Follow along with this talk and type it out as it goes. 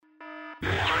This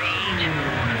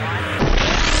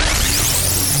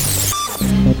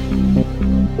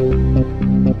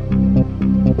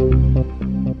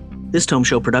Tome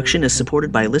Show production is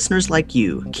supported by listeners like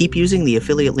you. Keep using the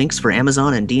affiliate links for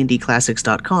Amazon and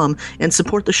dndclassics.com and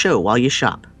support the show while you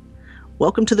shop.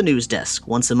 Welcome to the News Desk.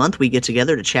 Once a month, we get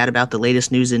together to chat about the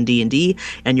latest news in D&D,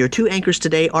 and your two anchors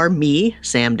today are me,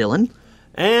 Sam Dillon.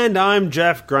 And I'm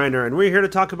Jeff Greiner, and we're here to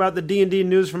talk about the D&D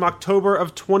news from October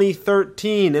of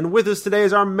 2013. And with us today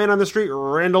is our man on the street,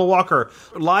 Randall Walker,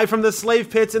 live from the slave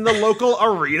pits in the local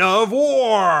arena of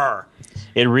war.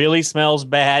 It really smells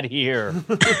bad here.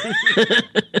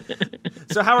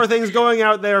 So how are things going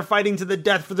out there fighting to the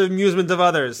death for the amusement of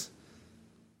others?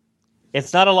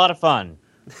 It's not a lot of fun.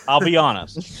 I'll be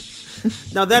honest.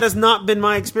 Now, that has not been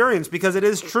my experience, because it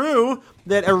is true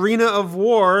that Arena of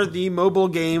War, the mobile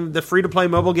game, the free-to-play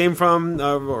mobile game from,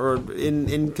 or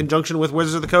in conjunction with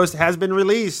Wizards of the Coast, has been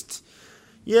released.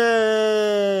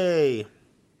 Yay!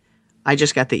 I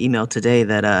just got the email today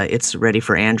that it's ready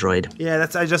for Android. Yeah,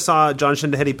 I just saw John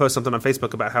Shindahetti post something on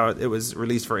Facebook about how it was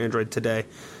released for Android today.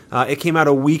 It came out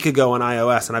a week ago on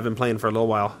iOS, and I've been playing for a little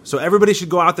while. So everybody should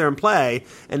go out there and play,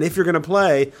 and if you're going to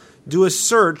play, do a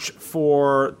search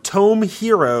for Tome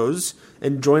Heroes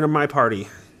and join my party.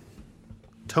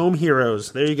 Tome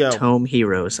Heroes. There you go. Tome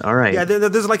Heroes. All right. Yeah,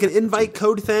 there's like an invite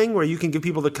code thing where you can give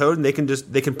people the code, and they can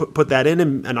put that in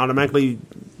and automatically,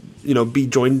 be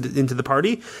joined into the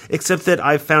party. Except that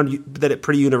I've found that it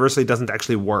pretty universally doesn't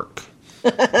actually work.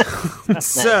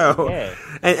 So, okay.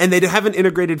 and they haven't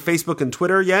integrated Facebook and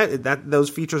Twitter yet. Those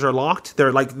features are locked.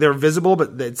 They're visible,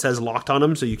 but it says locked on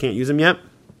them, so you can't use them yet.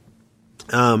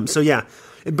 So yeah,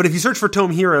 but if you search for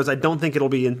Tome Heroes, I don't think it'll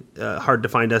be hard to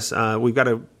find us. We've got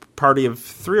a party of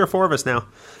 3 or 4 of us now,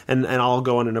 and I'll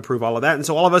go in and approve all of that, and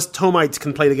so all of us Tomites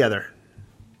can play together.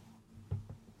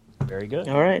 Very good.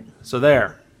 All right. So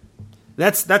there.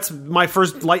 That's my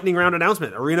first lightning round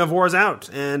announcement. Arena of War is out,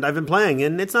 and I've been playing,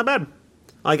 and it's not bad.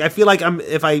 Like, I feel like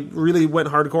if I really went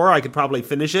hardcore, I could probably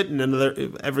finish it in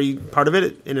every part of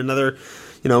it in another,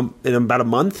 in about a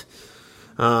month.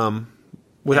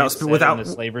 Without the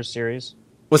Slaver series.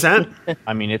 What's that?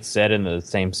 I mean, it's set in the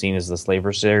same scene as the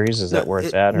Slaver series. Is that where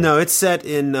it's at? Or? No, it's set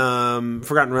in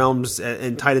Forgotten Realms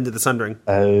and tied into the Sundering.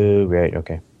 Oh, right,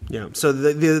 okay. Yeah. So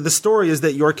the story is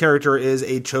that your character is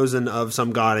a chosen of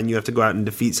some god, and you have to go out and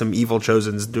defeat some evil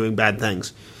chosens doing bad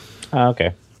things. Oh,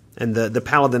 okay. And the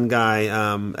paladin guy,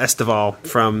 Estival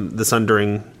from the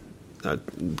Sundering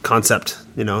concept,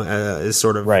 is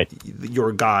sort of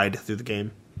your guide through the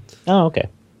game. Oh, okay.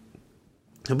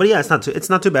 But yeah, it's not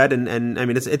too bad, and I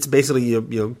mean it's basically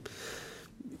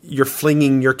you're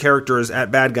flinging your characters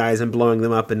at bad guys and blowing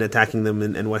them up and attacking them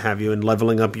and what have you, and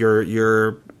leveling up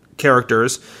your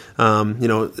characters.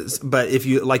 But if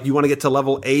you want to get to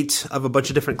level 8 of a bunch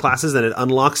of different classes, then it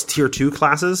unlocks tier 2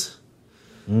 classes.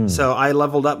 So I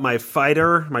leveled up my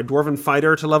dwarven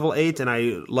fighter to level 8, and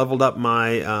I leveled up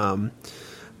I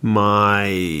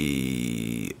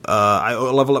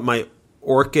leveled up my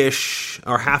orcish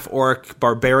or half orc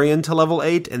barbarian to level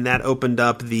 8, and that opened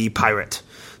up the pirate.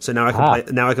 So now I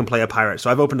can play a pirate.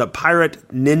 So I've opened up pirate,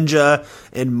 ninja,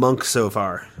 and monk so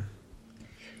far.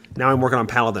 Now I'm working on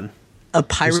paladin. A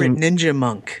pirate ninja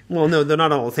monk. Well, no, they're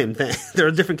not all the same thing. They're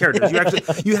different characters.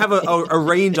 You have a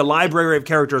range, a library of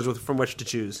characters from which to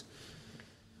choose.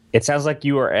 It sounds like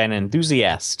you are an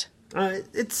enthusiast.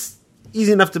 It's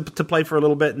easy enough to play for a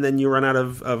little bit, and then you run out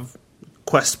of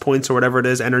quest points or whatever it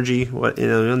is, energy,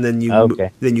 and then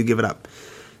you give it up.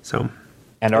 So,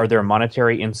 and are there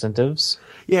monetary incentives?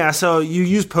 Yeah, so you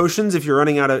use potions if you run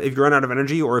out of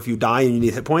energy, or if you die and you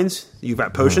need hit points. You've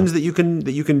got potions that you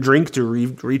can drink to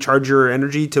recharge your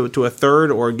energy to a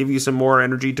third, or give you some more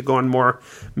energy to go on more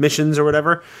missions or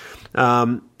whatever.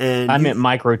 And I meant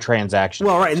microtransactions.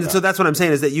 Well, right, and so that's what I'm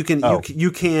saying is that you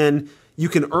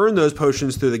can earn those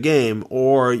potions through the game,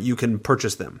 or you can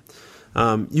purchase them.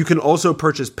 You can also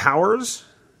purchase powers.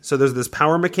 So there's this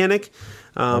power mechanic,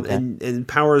 and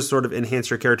powers sort of enhance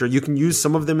your character. You can use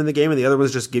some of them in the game, and the other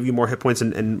ones just give you more hit points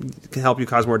and can help you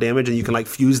cause more damage. And you can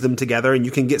fuse them together, and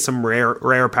you can get some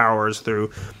rare powers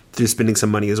through spending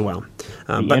some money as well.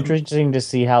 But interesting to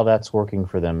see how that's working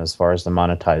for them as far as the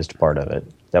monetized part of it.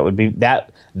 That would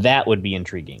be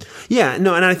intriguing. Yeah,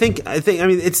 no, and I think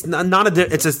it's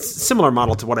it's a similar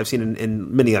model to what I've seen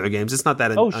in many other games. It's not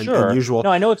that unusual.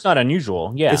 No, I know it's not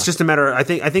unusual. Yeah, it's just a matter. I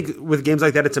think with games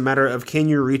like that, it's a matter of can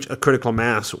you reach a critical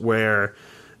mass where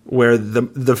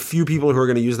the few people who are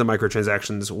going to use the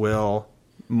microtransactions will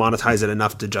monetize it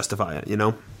enough to justify it.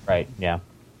 Right. Yeah.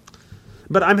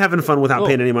 But I'm having fun without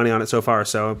paying any money on it so far.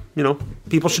 So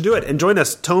people should do it and join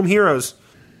us. Tome Heroes.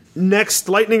 Next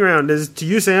lightning round is to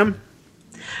you, Sam.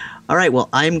 All right, well,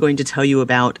 I'm going to tell you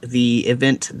about the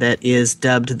event that is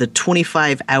dubbed the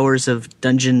 25 Hours of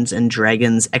Dungeons and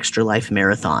Dragons Extra Life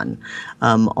Marathon.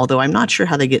 Although I'm not sure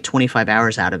how they get 25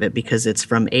 hours out of it because it's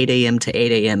from 8 a.m. to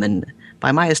 8 a.m. and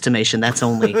by my estimation, that's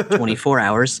only 24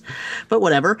 hours. But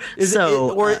whatever. Does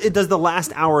the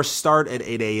last hour start at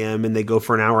 8 a.m. and they go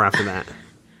for an hour after that?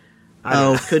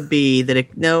 Could be that.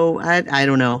 I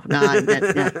don't know. No,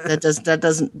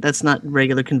 that's not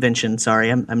regular convention.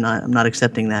 Sorry, I'm not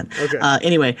accepting that. Okay.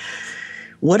 Anyway,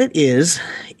 what it is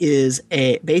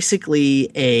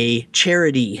basically a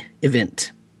charity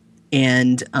event,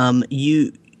 and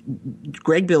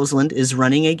Greg Bilsland is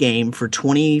running a game for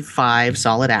 25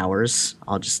 solid hours.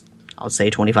 I'll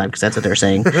say 25 because that's what they're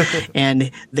saying.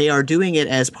 And they are doing it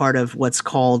as part of what's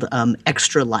called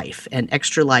Extra Life. And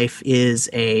Extra Life is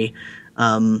a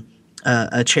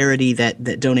charity that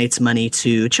donates money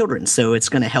to children. So it's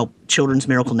going to help Children's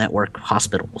Miracle Network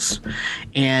hospitals.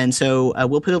 And so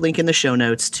we'll put a link in the show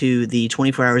notes to the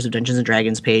 24 Hours of Dungeons &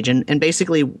 Dragons page. And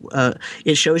basically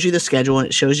it shows you the schedule and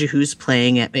it shows you who's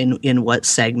playing in what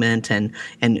segment. And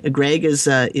Greg is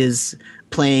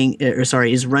running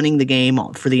the game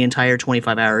for the entire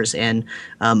 25 hours, and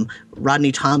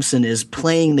Rodney Thompson is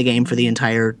playing the game for the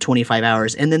entire 25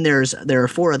 hours. And then there are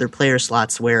 4 other player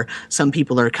slots where some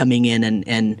people are coming in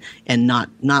and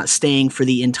not staying for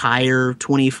the entire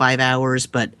 25 hours,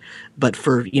 but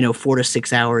for 4 to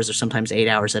 6 hours or sometimes 8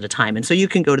 hours at a time. And so you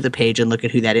can go to the page and look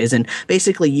at who that is, and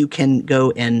basically you can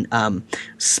go and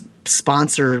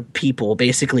sponsor people,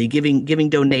 basically giving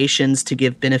donations to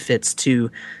give benefits to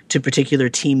particular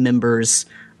team members,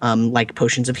 like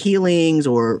potions of healings,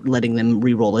 or letting them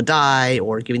re-roll a die,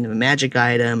 or giving them a magic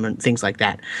item, and things like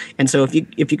that. And so if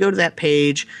you go to that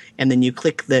page and then you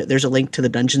click there's a link to the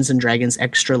Dungeons and Dragons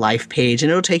Extra Life page,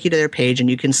 and it'll take you to their page, and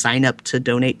you can sign up to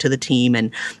donate to the team. And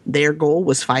their goal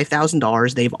was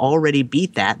 $5,000. They've already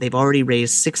beat that. They've already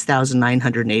raised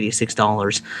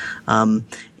 $6,986.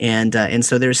 And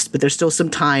so there's still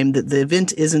some time. The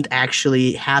event isn't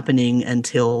actually happening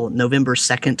until November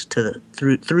 2nd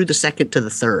through the 2nd to the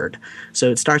 3rd. So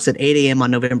it starts at 8 a.m.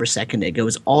 on November 2nd. It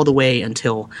goes all the way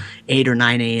until 8 or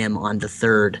 9 a.m. on the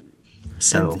 3rd.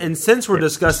 So, and since we're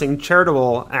discussing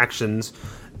charitable actions,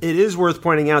 it is worth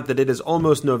pointing out that it is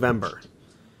almost November.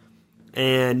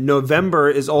 And November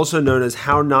is also known as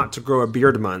How Not to Grow a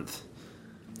Beard Month.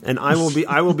 And I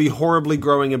will be horribly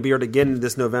growing a beard again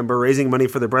this November, raising money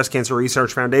for the Breast Cancer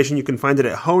Research Foundation. You can find it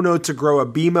at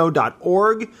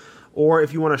honotogrowabemo.org, or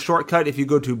if you want a shortcut, if you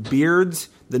go to beards,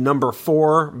 the number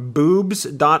 4,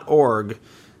 boobs.org,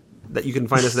 that you can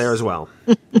find us there as well.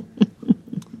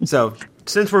 So,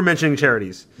 since we're mentioning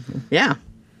charities. Yeah.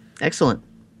 Excellent.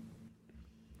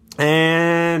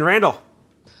 And Randall.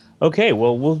 Okay,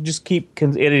 well, we'll just keep.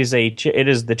 It is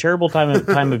the terrible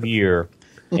time of year,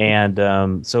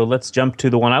 and so let's jump to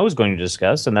the one I was going to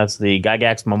discuss, and that's the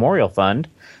Gygax Memorial Fund.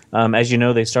 As you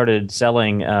know, they started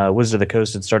selling. Wizards of the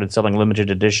Coast had started selling limited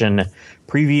edition,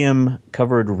 premium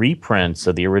covered reprints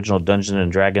of the original Dungeons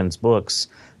and Dragons books,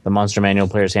 the Monster Manual,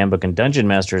 Player's Handbook, and Dungeon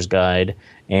Master's Guide,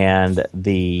 and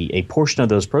a portion of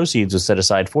those proceeds was set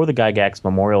aside for the Gygax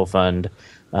Memorial Fund.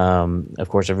 Of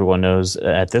course, everyone knows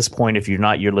at this point, if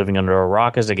you're living under a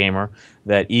rock as a gamer,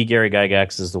 that E. Gary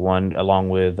Gygax is the one, along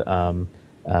with Dave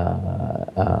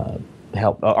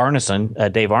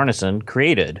Arneson,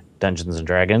 created Dungeons and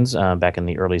Dragons back in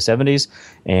the early 70s,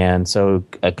 and so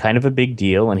kind of a big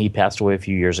deal. And he passed away a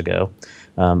few years ago.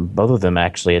 Both of them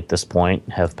actually at this point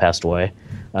have passed away.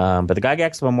 But the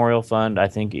Gygax Memorial Fund, I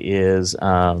think, is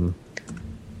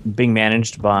being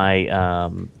managed by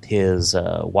his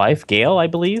wife, Gail, I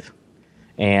believe.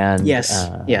 And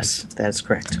yes, that's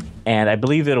correct. And I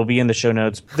believe it'll be in the show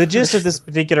notes. The gist of this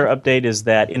particular update is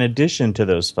that in addition to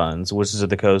those funds, Wizards of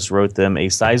the Coast wrote them a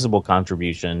sizable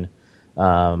contribution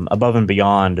above and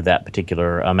beyond that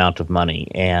particular amount of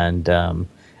money. And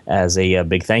as a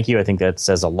big thank you, I think that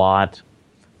says a lot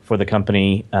for the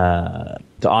company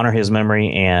to honor his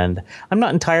memory. And I'm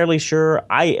not entirely sure.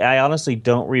 I honestly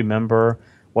don't remember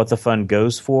what the fund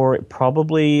goes for.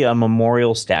 Probably a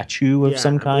memorial statue of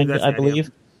some kind, I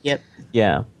believe. Yep.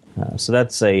 Yeah. So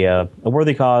that's a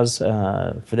worthy cause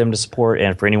for them to support,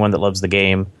 and for anyone that loves the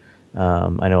game.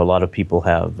 I know a lot of people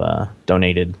have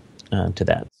donated to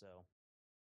that. So.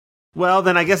 Well,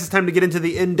 then I guess it's time to get into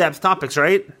the in-depth topics,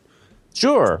 right?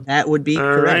 Sure. That would be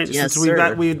correct. Right. Yes,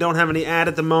 Since we don't have any ad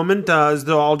at the moment,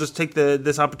 so I'll just take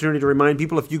this opportunity to remind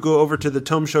people, if you go over to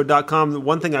thetomeshow.com, the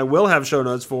one thing I will have show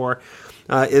notes for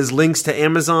is links to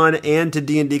Amazon and to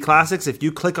D&D Classics. If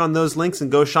you click on those links and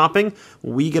go shopping,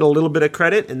 we get a little bit of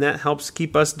credit, and that helps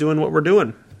keep us doing what we're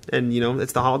doing. And,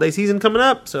 it's the holiday season coming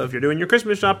up, so if you're doing your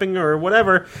Christmas shopping or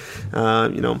whatever,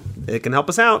 it can help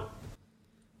us out.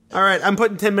 All right, I'm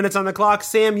putting 10 minutes on the clock.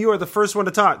 Sam, you are the first one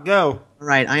to talk. Go. All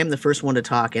right, I am the first one to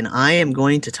talk, and I am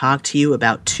going to talk to you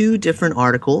about two different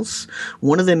articles.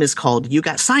 One of them is called You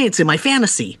Got Science in My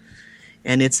Fantasy,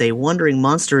 and it's a Wandering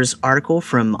Monsters article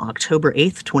from October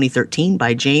 8th, 2013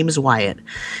 by James Wyatt.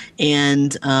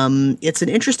 And it's an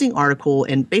interesting article,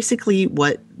 and basically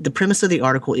what the premise of the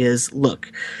article is, look,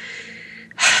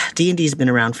 D&D's been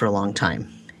around for a long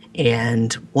time.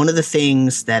 And one of the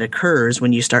things that occurs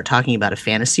when you start talking about a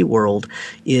fantasy world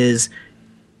is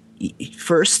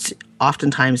first,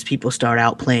 oftentimes people start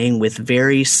out playing with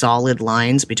very solid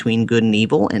lines between good and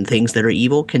evil, and things that are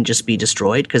evil can just be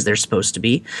destroyed because they're supposed to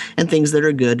be, and things that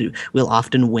are good will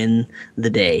often win the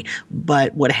day.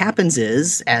 But what happens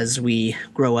is, as we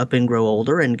grow up and grow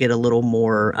older and get a little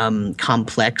more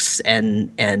complex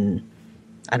and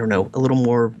I don't know, a little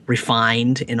more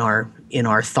refined in our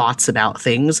thoughts about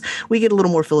things, we get a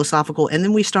little more philosophical, and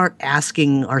then we start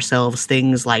asking ourselves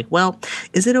things like, well,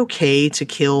 is it okay to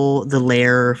kill the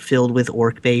lair filled with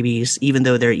orc babies, even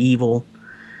though they're evil?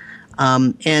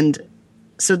 And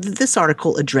so this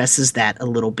article addresses that a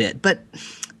little bit. But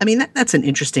I mean, that's an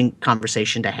interesting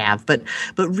conversation to have. But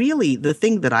really, the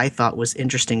thing that I thought was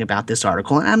interesting about this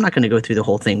article, and I'm not going to go through the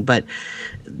whole thing, but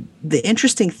the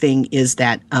interesting thing is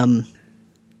that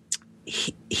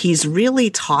he's really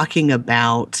talking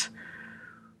about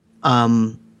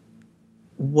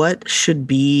what should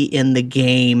be in the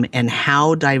game and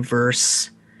how diverse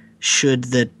should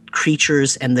the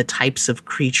creatures and the types of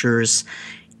creatures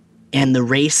and the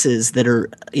races that are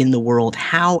in the world,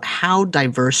 how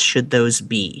diverse should those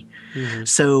be? Mm-hmm.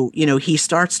 So, he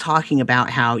starts talking about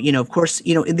how, of course,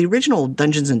 in the original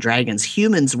Dungeons and Dragons,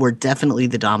 humans were definitely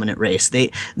the dominant race.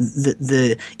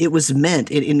 It was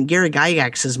meant in Gary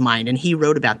Gygax's mind, and he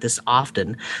wrote about this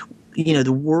often.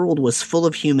 The world was full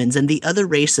of humans, and the other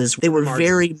races, they were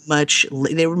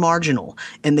they were marginal,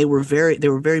 and there were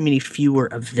very many fewer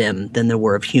of them than there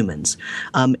were of humans.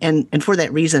 And for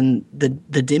that reason, the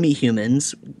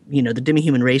demi-humans, the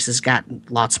demi-human races got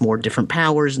lots more different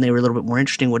powers, and they were a little bit more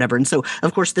interesting, whatever. And so,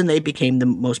 of course, then they became the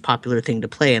most popular thing to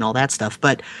play and all that stuff.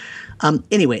 But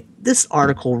anyway, this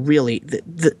article really,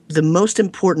 the most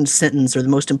important sentence, or the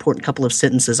most important couple of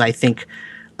sentences, I think,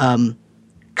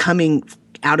 coming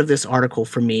out of this article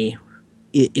for me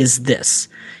is this.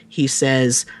 He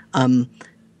says,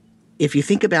 if you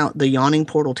think about the Yawning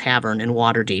Portal Tavern in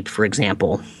Waterdeep, for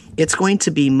example, it's going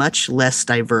to be much less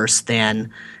diverse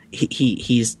than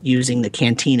he's using the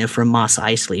cantina from Mos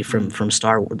Eisley from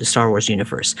the Star Wars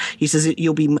universe. He says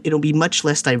it'll be much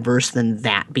less diverse than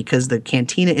that, because the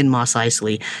cantina in Mos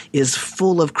Eisley is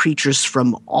full of creatures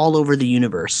from all over the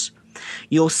universe.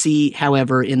 You'll see,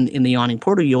 however, in the Yawning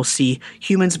Portal, you'll see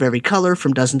humans of every color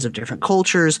from dozens of different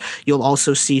cultures. You'll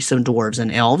also see some dwarves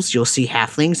and elves. You'll see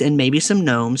halflings and maybe some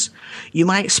gnomes. You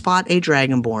might spot a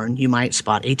dragonborn. You might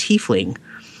spot a tiefling.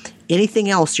 Anything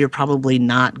else you're probably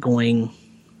not going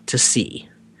to see.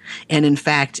 And in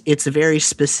fact, it's very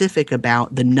specific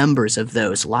about the numbers of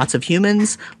those. Lots of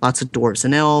humans, lots of dwarves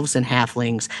and elves and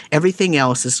halflings. Everything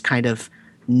else is kind of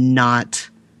not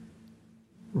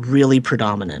really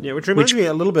predominant. Yeah, which reminds me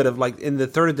a little bit of, like, in the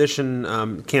 3rd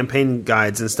edition campaign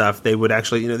guides and stuff, they would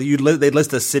actually, they'd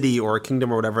list a city or a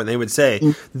kingdom or whatever, and they would say,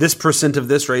 this percent of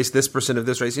this race, this percent of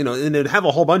this race, and it'd have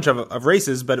a whole bunch of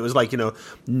races, but it was like,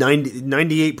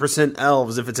 98%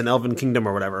 elves if it's an elven kingdom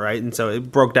or whatever, right? And so it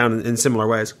broke down in similar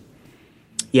ways.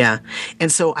 Yeah.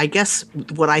 And so I guess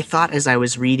what I thought as I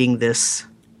was reading this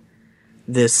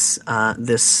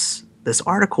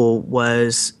article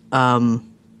was, are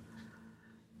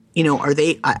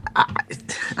they?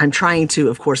 I'm trying to,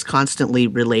 of course, constantly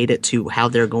relate it to how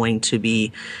they're going to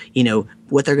be,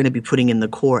 what they're going to be putting in the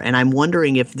core. And I'm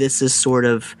wondering if this is sort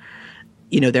of,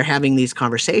 they're having these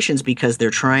conversations because they're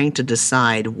trying to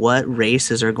decide what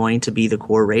races are going to be the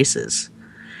core races.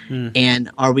 And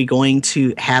are we going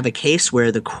to have a case where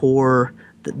the core,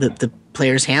 the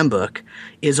player's handbook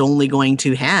is only going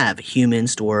to have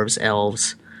humans, dwarves,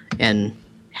 elves, and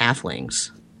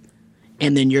halflings?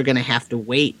 And then you're going to have to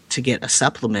wait to get a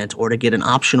supplement or to get an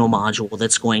optional module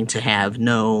that's going to have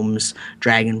gnomes,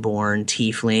 dragonborn,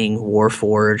 tiefling,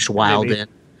 warforged, wilden.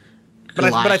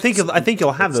 But I think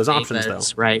you'll have those options, though.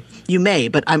 Right? You may,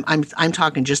 but I'm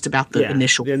talking just about the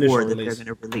initial core that they're going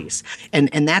to release,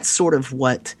 and that's sort of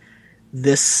what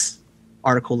this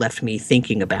article left me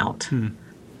thinking about.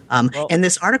 And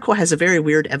this article has a very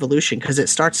weird evolution because it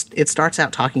starts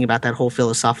out talking about that whole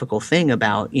philosophical thing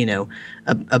about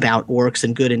about orcs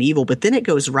and good and evil, but then it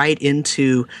goes right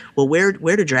into, well, where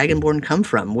do Dragonborn come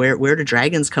from? Where do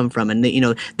dragons come from? And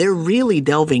they're really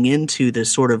delving into the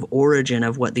sort of origin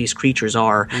of what these creatures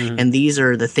are, and these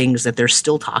are the things that they're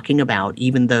still talking about,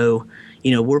 even though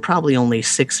we're probably only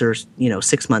 6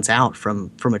 months out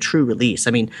from a true release.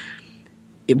 I mean,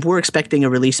 if we're expecting a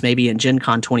release maybe in Gen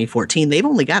Con 2014, they've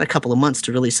only got a couple of months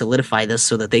to really solidify this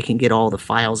so that they can get all the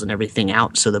files and everything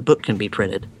out so the book can be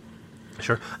printed.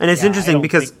 Sure. And it's interesting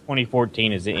because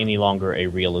 2014 is any longer a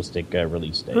realistic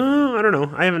release date. I don't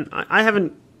know. I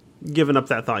haven't given up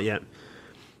that thought yet.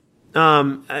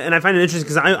 And I find it interesting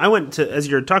because I went to, as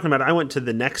you're talking about it, I went to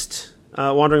the next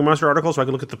Wandering Monster article so I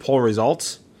could look at the poll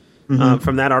results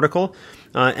from that article.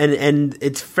 And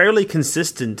it's fairly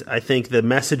consistent, I think, the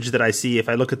message that I see if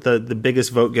I look at the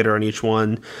biggest vote getter on each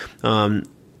one,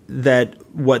 that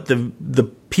what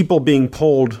the people being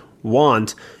polled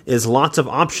want is lots of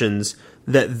options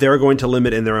that they're going to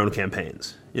limit in their own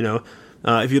campaigns.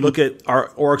 If you look at our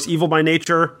orcs evil by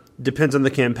nature, depends on the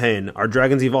campaign. Our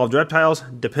dragons evolved reptiles,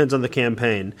 depends on the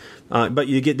campaign. But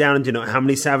you get down into how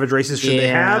many savage races should they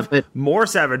have? More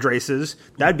savage races,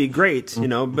 that'd be great.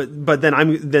 But then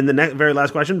the very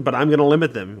last question. But I'm going to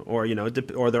limit them, or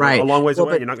they're a long ways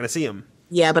away. You're not going to see them.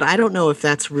 Yeah, but I don't know if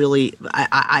that's really.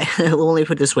 I will only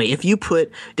put it this way: if you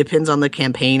put depends on the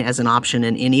campaign as an option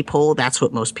in any poll, that's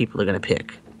what most people are going to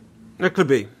pick. It could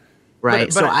be.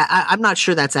 Right. So I'm not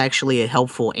sure that's actually a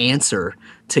helpful answer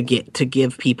to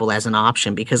give people as an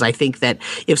option, because I think that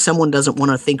if someone doesn't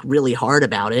want to think really hard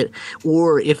about it,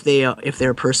 or if they're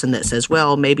a person that says,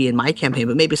 well, maybe in my campaign,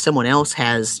 but maybe someone else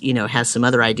has some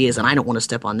other ideas and I don't want to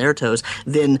step on their toes,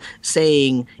 then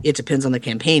saying it depends on the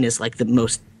campaign is like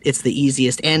it's the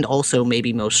easiest and also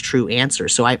maybe most true answer.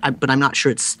 So but I'm not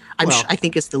sure I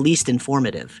think it's the least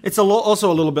informative. It's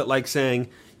also a little bit like saying,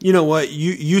 you know what,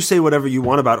 you say whatever you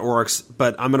want about orcs,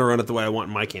 but I'm going to run it the way I want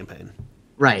in my campaign.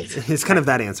 Right. It's kind of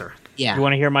that answer. Yeah. You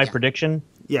want to hear my prediction?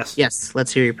 Yes. Yes,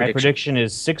 let's hear your prediction. My prediction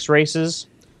is 6 races,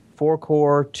 4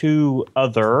 core, 2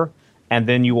 other, and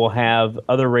then you will have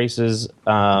other races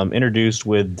introduced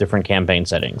with different campaign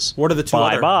settings. What are the 2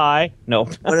 other? Bye. No.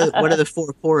 What are the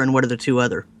 4 core and what are the 2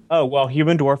 other? Oh, well,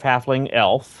 human, dwarf, halfling,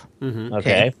 elf. Mm-hmm.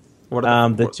 Okay. What are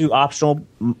the 2 optional...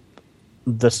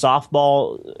 The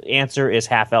softball answer is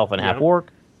half elf and half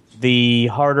orc. The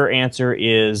harder answer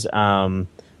is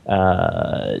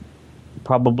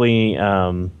probably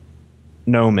gnome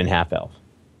and half elf.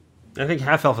 I think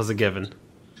half elf is a given.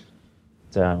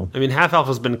 So, I mean, half elf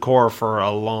has been core for a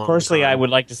long personally, time. I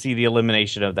would like to see the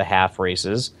elimination of the half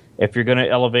races. If you're going to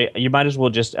elevate, you might as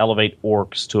well just elevate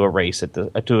orcs to a race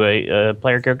to a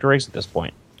player character race at this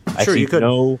point. I see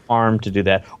no harm to do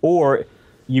that. Or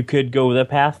you could go the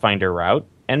Pathfinder route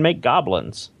and make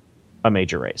goblins a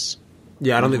major race.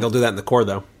 Yeah, I don't think they'll do that in the core,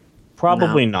 though.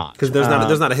 Probably not, because there's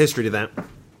not a history to that.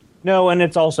 No, and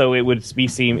it's also it would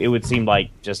seem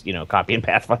like just copy and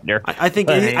Pathfinder. I think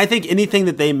anything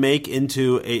that they make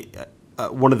into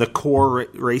one of the core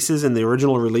races in the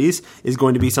original release is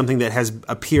going to be something that has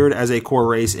appeared as a core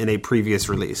race in a previous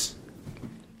release.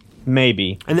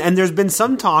 Maybe, and there's been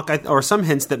some talk or some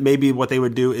hints that maybe what they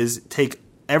would do is take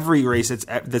every race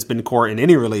that's been core in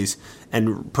any release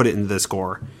and put it in this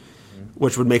core,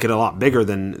 which would make it a lot bigger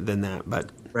than that. But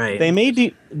right, they may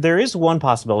do. There is one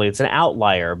possibility. It's an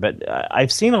outlier, but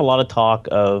I've seen a lot of talk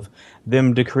of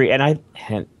them to create.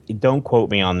 And don't quote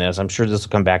me on this. I'm sure this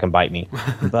will come back and bite me.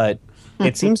 But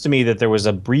it seems to me that there was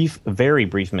a very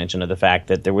brief mention of the fact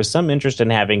that there was some interest in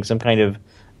having some kind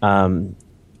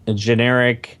of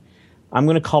generic. I'm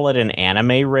going to call it an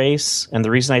anime race, and the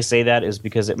reason I say that is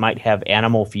because it might have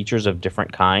animal features of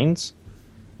different kinds.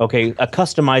 Okay, a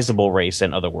customizable race,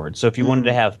 in other words. So if you wanted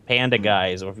to have panda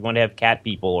guys, or if you wanted to have cat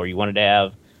people, or you wanted to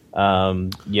have,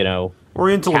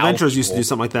 Oriental Adventures used to do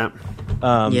something like that.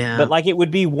 But like it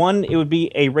would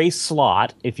be a race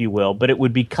slot, if you will, but it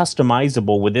would be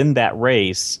customizable within that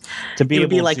race to be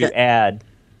able to add...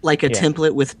 Like a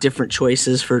template with different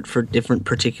choices for different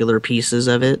particular pieces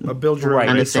of it. A build your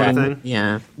own sort of thing.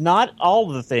 Yeah. Not all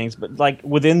of the things, but like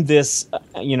within this,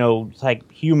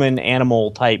 like human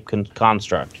animal type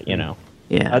construct, Yeah.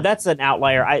 That's an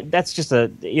outlier.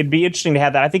 It'd be interesting to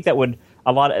have that. I think that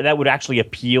would actually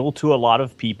appeal to a lot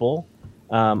of people.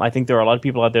 I think there are a lot of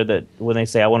people out there that when they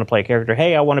say I want to play a character,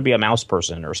 hey, I want to be a mouse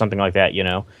person or something like that,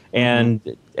 and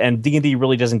D&D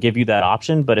really doesn't give you that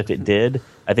option, but if it did,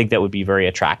 I think that would be very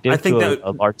attractive to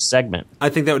a large segment. I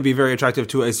think that would be very attractive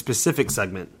to a specific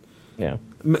segment. Yeah,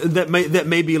 that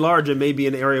may be large and may be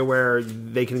an area where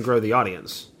they can grow the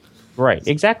audience. Right,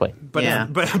 exactly. But Yeah.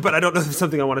 but I don't know if it's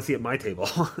something I want to see at my table.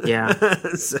 Yeah.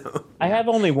 So I have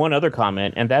only one other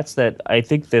comment, and that's that I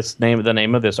think the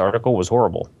name of this article was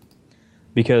horrible.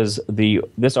 Because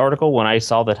this article, when I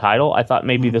saw the title, I thought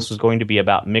maybe this was going to be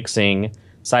about mixing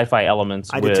sci-fi elements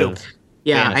I did with too.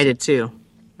 Yeah, fantasy. I did too.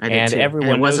 And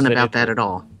everyone it wasn't knows that about that at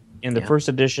all. In the Yeah. first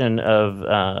edition of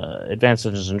Advanced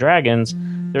Dungeons and Dragons,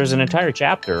 there's an entire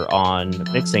chapter on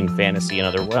mixing fantasy and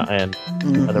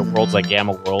other worlds like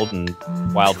Gamma World and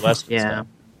Wild West. And Yeah.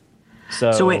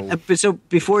 stuff. So wait, so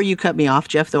before you cut me off,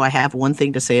 Jeff, though, I have one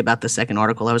thing to say about the second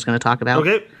article I was going to talk about.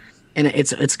 Okay. And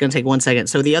it's going to take 1 second.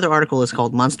 So the other article is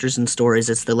called Monsters and Stories.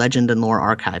 It's the Legend and Lore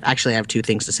Archive. Actually, I have two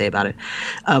things to say about it.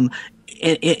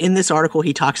 In this article,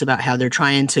 he talks about how they're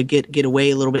trying to get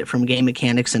away a little bit from game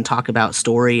mechanics and talk about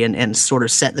story and sort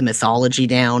of set the mythology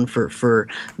down for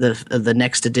the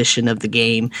next edition of the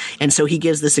game. And so he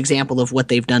gives this example of what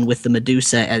they've done with the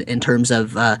Medusa in terms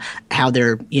of how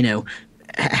they're,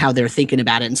 how they're thinking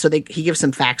about it. And so he gives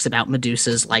some facts about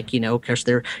Medusas, like, of course,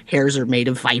 their hairs are made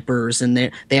of vipers and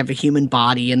they have a human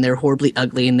body and they're horribly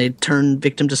ugly and they turn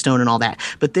victim to stone and all that.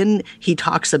 But then he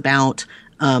talks about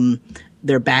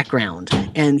their background,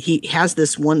 and he has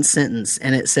this one sentence,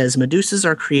 and it says, Medusas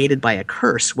are created by a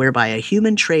curse whereby a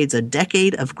human trades a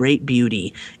decade of great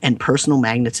beauty and personal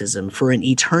magnetism for an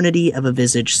eternity of a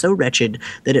visage so wretched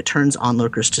that it turns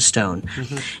onlookers to stone.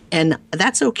 Mm-hmm. And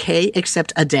that's okay,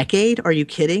 except a decade? Are you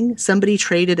kidding? Somebody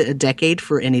traded a decade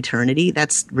for an eternity?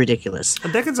 That's ridiculous. A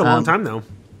decade's a long time, though.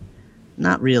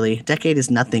 Not really. Decade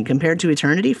is nothing compared to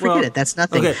eternity. Forget it. That's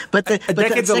nothing. Okay. But a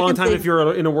decade's a long time if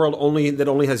you're in a world that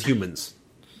only has humans.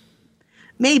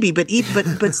 Maybe, but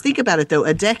think about it though.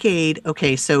 A decade.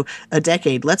 Okay, so a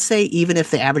decade. Let's say even if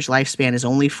the average lifespan is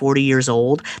only 40 years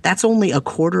old, that's only a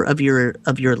quarter of your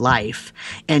life,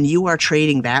 and you are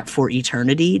trading that for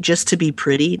eternity just to be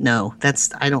pretty. No,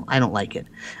 I don't like it.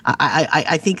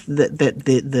 I think that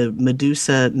the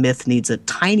Medusa myth needs a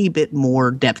tiny bit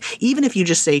more depth. Even if you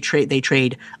just say they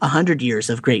trade 100 years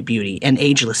of great beauty and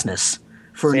agelessness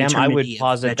for an eternity. Sam, I would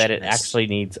posit that it actually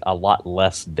needs a lot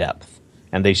less depth.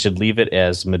 And they should leave it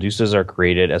as Medusas are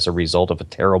created as a result of a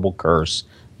terrible curse.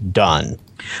 Done.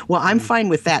 Well, I'm fine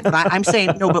with that, but I'm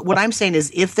saying no. But what I'm saying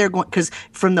is, if they're going, because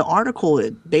from the article,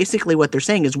 basically what they're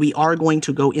saying is we are going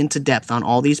to go into depth on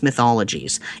all these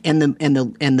mythologies and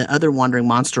the other Wandering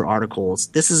Monster articles.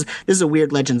 This is a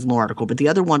weird Legends and Lore article, but the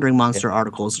other Wandering Monster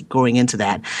articles going into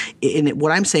that. And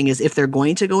what I'm saying is, if they're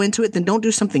going to go into it, then don't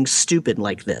do something stupid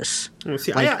like this. Well,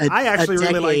 see, like I actually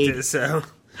really liked it. So.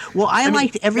 Well, I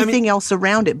liked everything else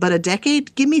around it, but a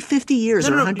decade? Give me 50 years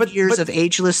or 100 years of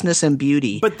agelessness and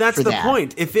beauty. But that's the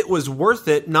point. If it was worth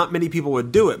it, not many people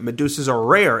would do it. Medusas are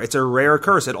rare. It's a rare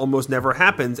curse. It almost never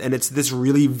happens, and it's this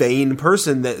really vain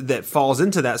person that falls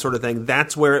into that sort of thing.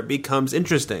 That's where it becomes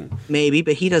interesting. Maybe,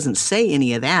 but he doesn't say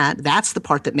any of that. That's the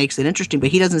part that makes it interesting, but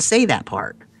he doesn't say that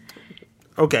part.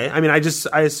 Okay, I mean,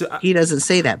 he doesn't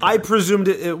say that part. I presumed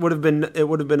it would have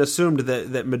been assumed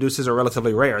that Medusas are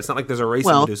relatively rare. It's not like there's a race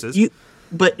of Medusas.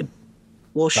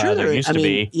 Sure, there used to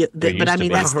be. But I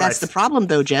mean, that's the problem,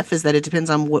 though, Jeff, is that it depends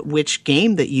on which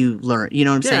game that you learn. You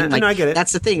know what I'm saying? Like, I get it.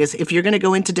 That's the thing is, if you're going to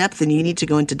go into depth, then you need to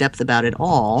go into depth about it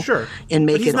all. Sure, and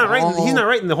make but he's it not all. He's not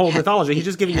writing the whole mythology. He's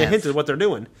just giving you a hint of what they're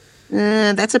doing.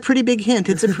 That's a pretty big hint.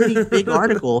 It's a pretty big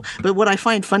article. But what I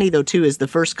find funny, though, too, is the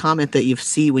first comment that you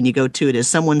see when you go to it is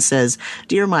someone says,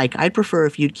 Dear Mike, I'd prefer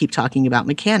if you'd keep talking about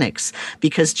mechanics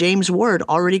because James Ward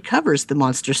already covers the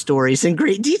monster stories in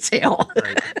great detail.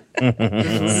 Right.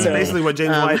 So, basically what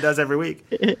James Wyatt does every week.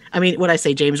 I mean, what I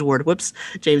say, James Ward, whoops,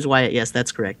 James Wyatt, yes,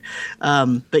 that's correct.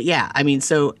 But yeah, I mean,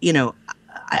 so,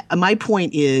 my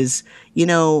point is,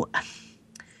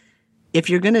 if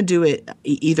you're going to do it,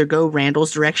 either go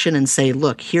Randall's direction and say,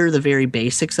 look, here are the very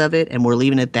basics of it, and we're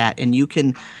leaving it at that. And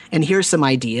here's some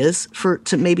ideas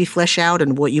to maybe flesh out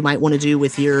and what you might want to do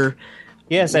with your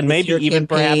Yes, and maybe even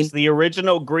perhaps the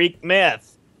original Greek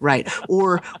myth. Right.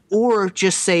 Or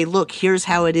just say, look, here's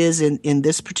how it is in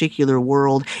this particular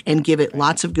world and give it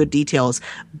lots of good details.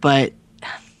 But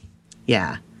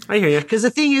yeah. I hear you. Because the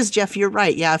thing is, Jeff, you're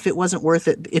right. Yeah, if it wasn't worth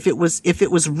it, if it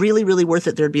was really, really worth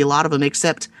it, there'd be a lot of them,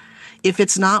 except if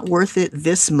it's not worth it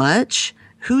this much,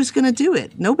 who's going to do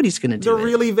it? Nobody's going to do it. The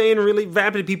really vain, really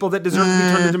vapid people that deserve to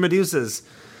be turned into Medusas.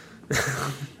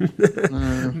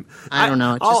 I don't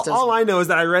know. All I know is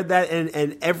that I read that,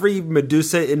 and every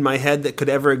Medusa in my head that could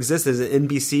ever exist as an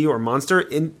NPC or monster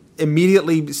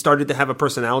immediately started to have a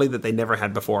personality that they never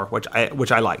had before, which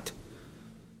I liked.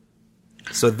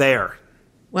 So there.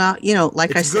 Well,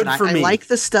 like I said, good for I me. like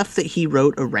the stuff that he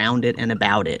wrote around it and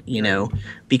about it,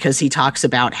 because he talks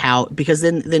about because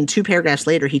then 2 paragraphs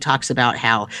later, he talks about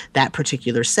how that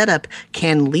particular setup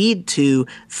can lead to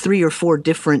 3 or 4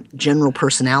 different general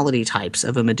personality types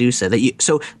of a Medusa.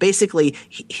 So basically,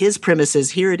 his premise is,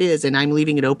 here it is, and I'm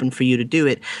leaving it open for you to do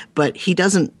it. But he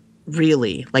doesn't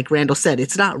really, like Randall said,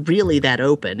 it's not really that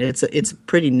open. It's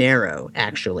pretty narrow,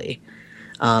 actually.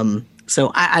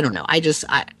 So I don't know.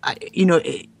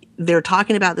 They're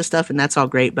talking about this stuff and that's all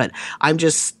great, but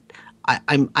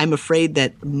I'm afraid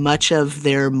that much of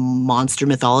their monster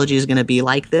mythology is going to be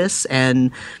like this.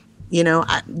 And,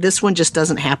 this one just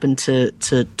doesn't happen to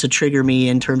trigger me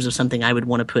in terms of something I would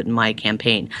want to put in my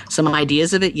campaign. Some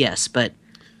ideas of it, yes, but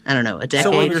I don't know. A decade.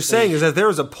 So what you're saying is that if there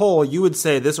was a poll, you would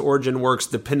say this origin works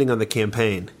depending on the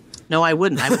campaign. No, I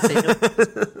wouldn't. I would say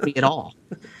no at all.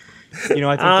 I think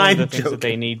one of the things that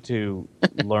they need to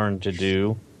learn to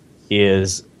do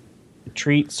is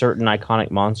treat certain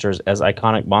iconic monsters as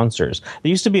iconic monsters. There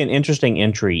used to be an interesting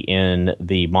entry in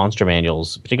the monster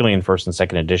manuals, particularly in 1st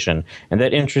and 2nd edition, and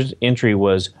that entry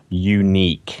was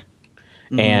unique.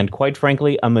 Mm-hmm. And quite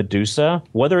frankly, a Medusa,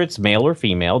 whether it's male or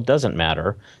female, doesn't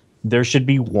matter. There should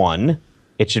be one.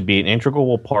 It should be an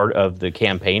integral part of the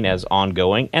campaign as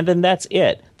ongoing, and then that's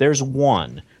it. There's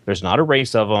one. There's not a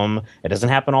race of them. It doesn't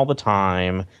happen all the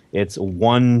time. It's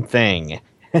one thing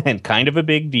and kind of a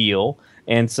big deal.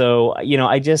 And so,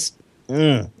 I just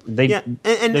there's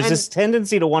this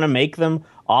tendency to want to make them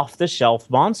off the shelf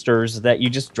monsters that you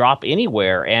just drop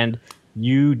anywhere. And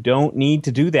you don't need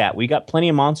to do that. We got plenty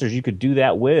of monsters you could do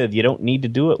that with. You don't need to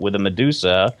do it with a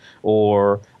Medusa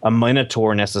or a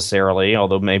Minotaur necessarily,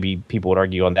 although maybe people would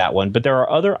argue on that one. But there are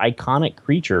other iconic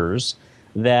creatures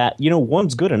that,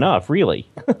 one's good enough, really.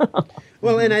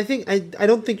 Well, and I think I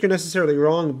don't think you're necessarily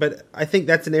wrong, but I think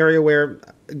that's an area where,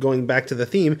 going back to the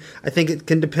theme, I think it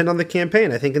can depend on the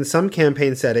campaign. I think in some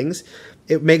campaign settings,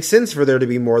 it makes sense for there to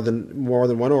be more than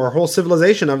one or a whole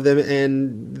civilization of them,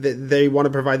 and they want to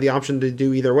provide the option to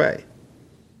do either way.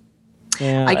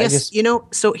 Yeah, I guess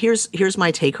so here's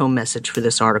my take-home message for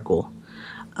this article.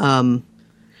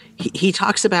 He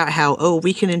talks about how,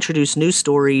 we can introduce new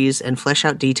stories and flesh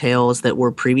out details that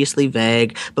were previously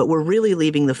vague, but we're really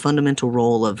leaving the fundamental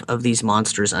role of these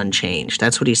monsters unchanged.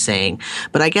 That's what he's saying.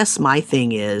 But I guess my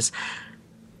thing is,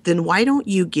 then why don't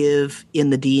you give, in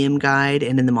the DM guide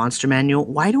and in the monster manual,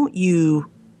 why don't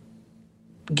you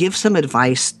give some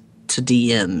advice to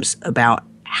DMs about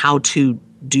how to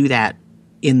do that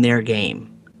in their game?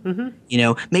 Mm-hmm.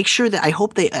 Make sure that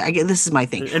this is my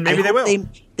thing. And maybe they will.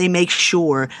 They make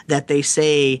sure that they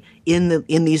say in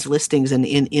these listings and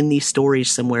in these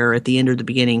stories somewhere at the end or the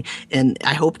beginning, and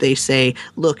I hope they say,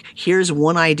 look, here's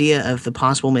one idea of the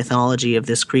possible mythology of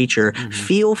this creature. Mm-hmm.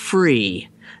 Feel free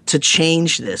to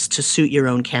change this to suit your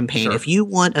own campaign. Sure. If you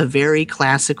want a very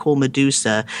classical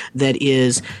Medusa that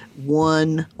is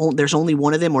there's only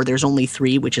one of them, or there's only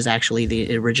 3, which is actually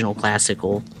the original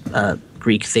classical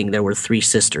Greek thing. There were 3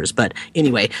 sisters. But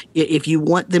anyway, if you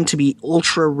want them to be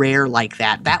ultra rare like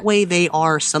that way they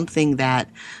are something that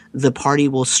the party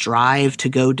will strive to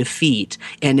go defeat,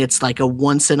 and it's like a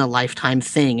once in a lifetime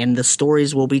thing, and the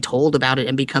stories will be told about it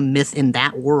and become myth in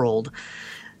that world,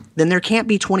 then there can't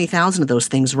be 20,000 of those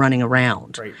things running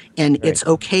around. Right. And it's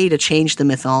okay to change the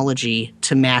mythology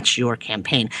to match your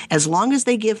campaign. As long as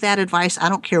they give that advice, I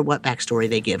don't care what backstory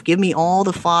they give. Give me all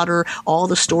the fodder, all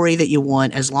the story that you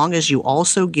want, as long as you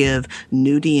also give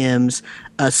new DMs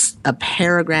a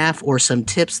paragraph or some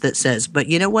tips that says, but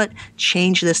you know what?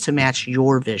 Change this to match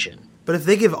your vision. But if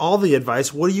they give all the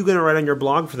advice, what are you going to write on your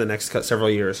blog for the next several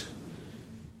years?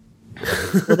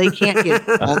 Well, they can't give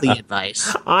all the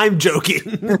advice. I'm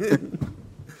joking.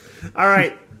 All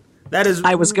right. That is.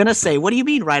 I was going to say, what do you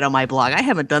mean write on my blog? I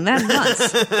haven't done that in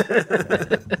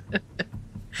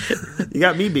months. You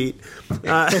got me beat.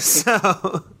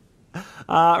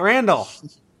 Randall.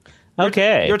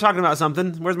 Okay. You're talking about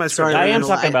something. Where's my script? I am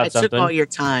talking about something. I took all your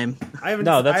time. I haven't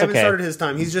started his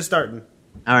time. He's just starting.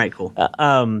 All right, cool.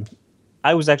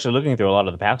 I was actually looking through a lot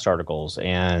of the past articles of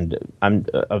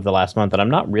the last month, and I'm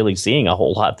not really seeing a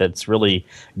whole lot that's really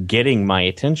getting my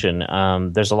attention.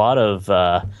 There's a lot of,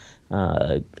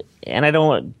 and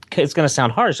it's going to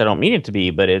sound harsh, I don't mean it to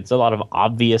be, but it's a lot of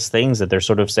obvious things that they're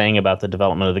sort of saying about the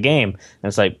development of the game. And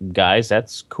it's like, guys,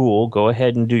 that's cool. Go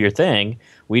ahead and do your thing.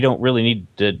 We don't really need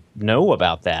to know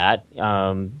about that.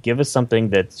 Give us something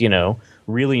that's,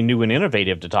 really new and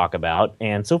innovative to talk about.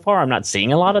 And so far, I'm not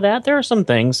seeing a lot of that. There are some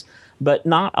things, but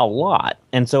not a lot.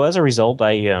 And so as a result, what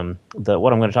I'm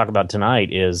going to talk about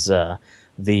tonight is or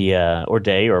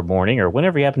day or morning or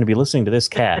whenever you happen to be listening to this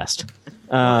cast.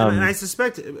 And I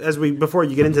suspect, before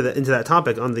you get into that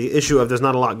topic on the issue of there's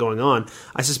not a lot going on,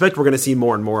 I suspect we're going to see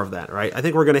more and more of that, right? I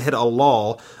think we're going to hit a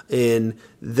lull in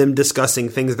them discussing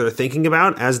things they're thinking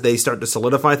about as they start to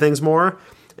solidify things more,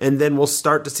 and then we'll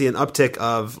start to see an uptick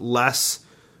of less.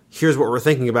 Here's what we're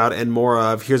thinking about, and more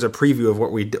of here's a preview of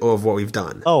what we've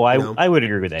done. Oh, I would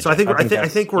agree with that. So I think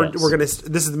we're going to.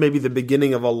 This is maybe the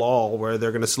beginning of a lull where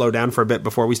they're going to slow down for a bit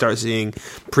before we start seeing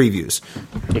previews.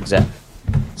 Exactly.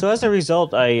 So as a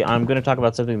result, I'm going to talk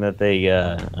about something that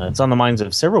it's on the minds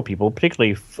of several people,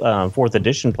 particularly 4th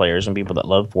edition players and people that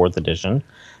love 4th edition.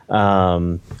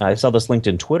 I saw this linked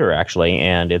in Twitter actually,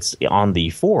 and it's on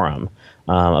the forum.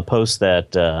 A post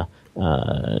that.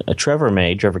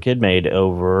 Trevor Kidd made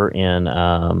over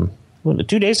in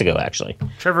 2 days ago, actually.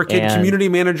 Trevor Kidd, community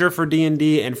manager for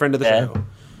D&D and friend of the show.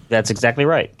 That's exactly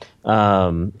right.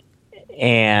 And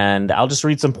I'll just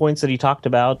read some points that he talked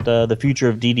about the future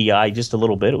of DDI just a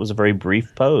little bit. It was a very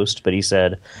brief post, but he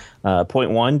said,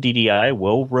 point 1, DDI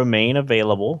will remain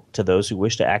available to those who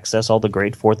wish to access all the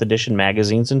great 4th edition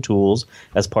magazines and tools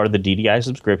as part of the DDI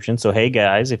subscription. So, hey,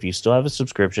 guys, if you still have a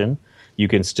subscription, you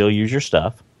can still use your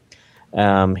stuff.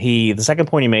 The second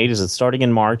point he made is that starting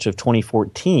in March of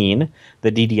 2014,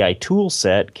 the DDI tool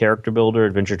set, character builder,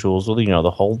 adventure tools,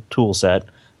 the whole tool set,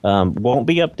 won't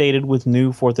be updated with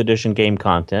new 4th edition game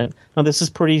content. Now, this is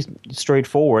pretty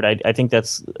straightforward. I think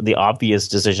that's the obvious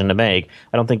decision to make.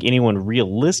 I don't think anyone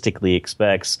realistically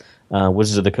expects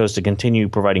Wizards of the Coast to continue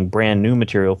providing brand new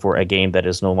material for a game that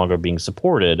is no longer being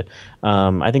supported.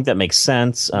 I think that makes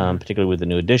sense, particularly with the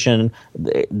new edition.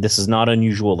 This is not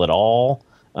unusual at all.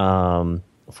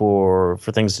 For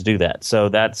things to do that,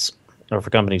 or for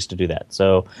companies to do that,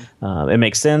 so it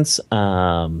makes sense.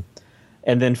 And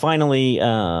then finally,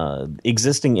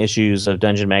 existing issues of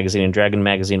Dungeon Magazine and Dragon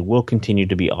Magazine will continue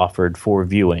to be offered for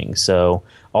viewing. So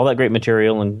all that great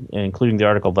material, including the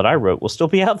article that I wrote, will still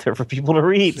be out there for people to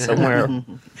read somewhere.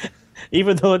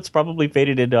 Even though it's probably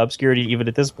faded into obscurity even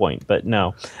at this point, but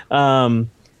no.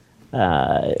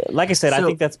 Like I said, I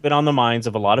think that's been on the minds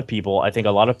of a lot of people. I think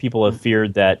a lot of people have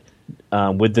feared that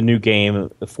with the new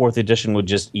game, the 4th edition would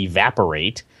just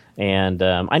evaporate. And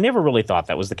I never really thought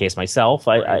that was the case myself.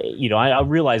 I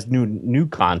realized new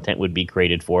content would be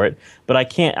created for it, but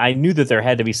I knew that there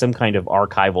had to be some kind of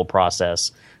archival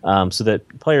process so that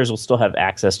players will still have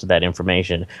access to that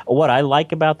information. What I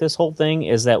like about this whole thing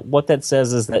is that what that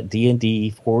says is that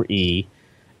D&D 4E,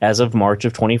 as of March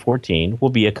of 2014, will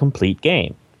be a complete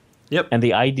game. Yep. And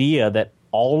the idea that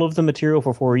all of the material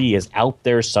for 4E is out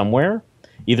there somewhere,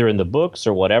 either in the books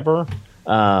or whatever,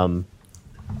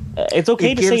 it's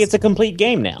okay to say it's a complete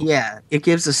game now. Yeah, it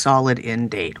gives a solid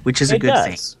end date, which is a good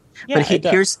thing. Yeah, but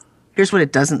here's what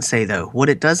it doesn't say, though. What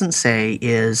it doesn't say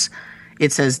is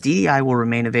it says DDI will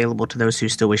remain available to those who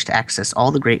still wish to access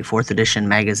all the great 4th edition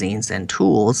magazines and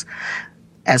tools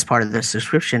as part of the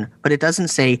subscription, but it doesn't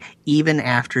say even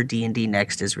after D&D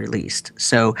Next is released.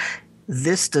 So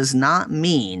this does not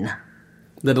mean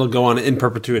that it'll go on in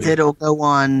perpetuity. That it'll go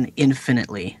on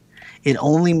infinitely. It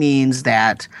only means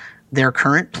that their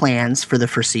current plans for the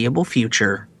foreseeable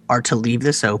future are to leave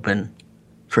this open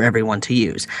for everyone to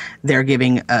use. They're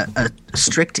giving a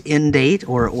strict end date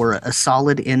or a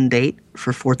solid end date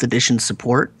for 4th edition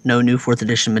support. No new 4th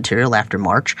edition material after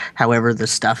March. However, the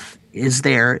stuff is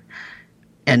there.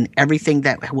 And everything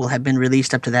that will have been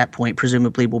released up to that point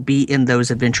presumably will be in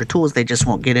those adventure tools. They just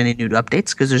won't get any new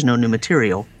updates because there's no new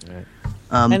material. Right.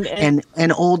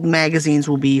 And old magazines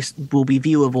will be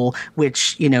viewable,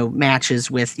 which matches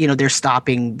with they're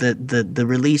stopping the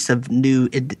release of new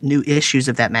issues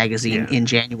of that magazine in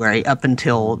January up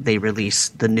until they release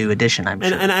the new edition. I'm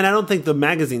sure. And I don't think the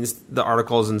magazines, the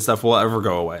articles and stuff will ever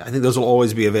go away. I think those will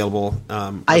always be available.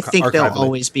 I think they'll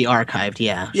always be archived.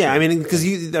 Yeah. Yeah. Sure. I mean, because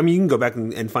you can go back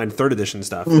and find 3rd edition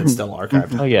stuff that's still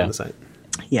archived on the site.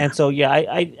 Yeah. And so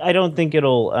I don't think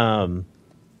it'll.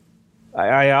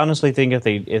 I honestly think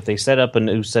if they set up a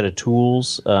new set of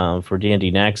tools for D&D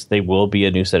Next, they will be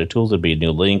a new set of tools. It'll be a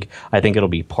new link. I think it'll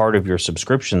be part of your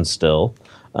subscription still.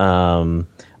 But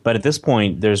at this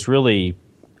point, there's really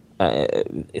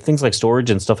things like storage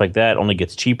and stuff like that only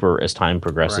gets cheaper as time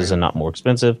progresses and not more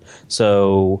expensive.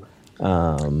 So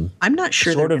I'm not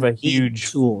sure sort of a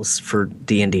huge tools for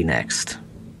D&D Next.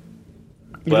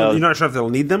 You're not sure if they'll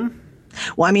need them?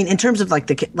 Well, I mean, in terms of like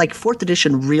 4th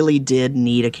edition really did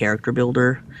need a character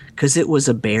builder because it was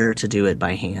a bear to do it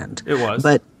by hand. It was,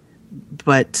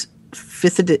 but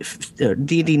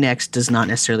D&D Next does not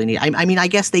necessarily need. I mean, I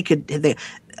guess they could.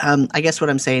 I guess what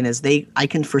I'm saying is I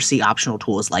can foresee optional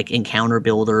tools like encounter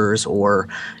builders or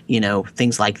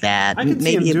things like that. I can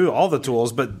see them do all the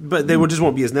tools, but they just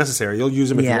won't be as necessary. You'll use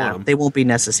them if you want them. They won't be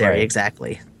necessary. Right.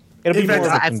 Exactly. It'll be In fact,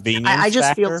 more of a convenience I just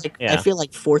factor. feel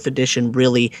like 4th edition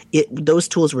really those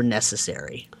tools were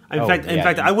necessary. In fact,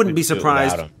 I wouldn't be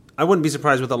surprised. them. I wouldn't be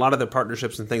surprised with a lot of the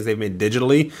partnerships and things they've made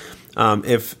digitally,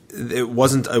 if it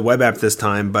wasn't a web app this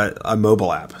time, but a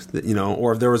mobile app.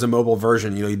 Or if there was a mobile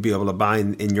version, you'd be able to buy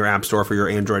in your app store for your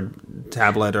Android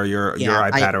tablet or your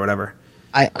iPad or whatever.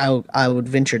 I would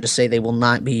venture to say they will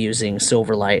not be using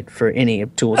Silverlight for any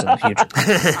tools in the future.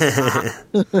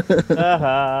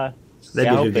 I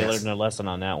hope they learned a lesson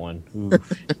on that one.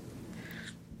 Oof.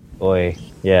 Boy,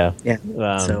 yeah.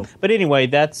 But anyway,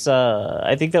 that's.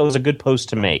 I think that was a good post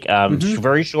to make.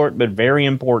 Very short, but very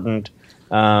important.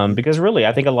 Because really,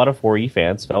 I think a lot of 4E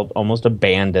fans felt almost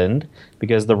abandoned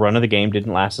because the run of the game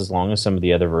didn't last as long as some of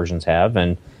the other versions have,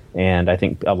 and I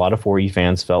think a lot of 4E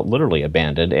fans felt literally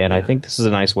abandoned. And I think this is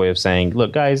a nice way of saying,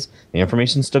 look, guys, the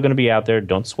information's still going to be out there.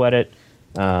 Don't sweat it.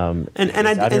 And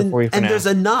there's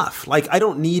enough. Like, I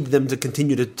don't need them to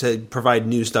continue to provide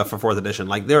new stuff for 4th edition.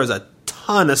 Like, there is a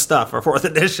ton of stuff for 4th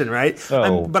edition, right?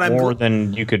 More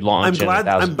than you could launch.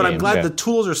 I'm glad the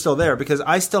tools are still there because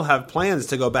I still have plans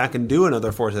to go back and do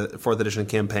another 4th edition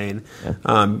campaign.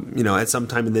 At some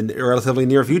time in the relatively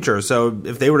near future. So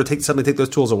if they were to suddenly take those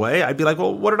tools away, I'd be like,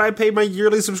 well, what did I pay my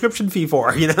yearly subscription fee for?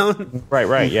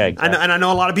 Right, yeah. Exactly. And I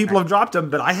know a lot of people have dropped them,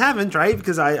 but I haven't, right?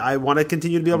 Because I want to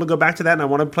continue to be able to go back to that, and I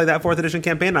want to play that 4th edition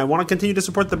campaign. And I want to continue to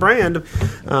support the brand.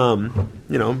 But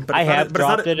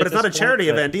it's not a charity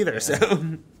event either. So.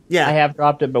 Yeah, I have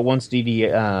dropped it, but once D&D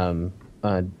Next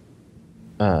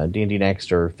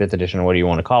or 5th edition, or what do you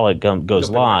want to call it, goes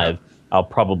live, I'll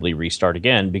probably restart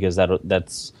again because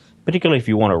that's particularly if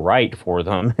you want to write for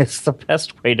them, it's the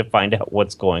best way to find out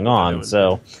what's going on.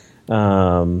 So,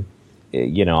 I'll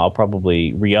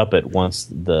probably re-up it once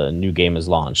the new game is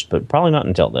launched, but probably not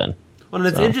until then. Well, and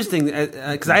it's interesting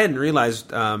because I hadn't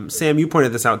realized, Sam, you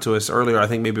pointed this out to us earlier, I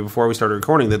think maybe before we started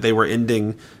recording, that they were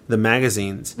ending the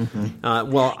magazines.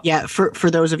 For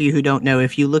those of you who don't know,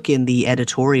 if you look in the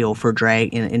editorial for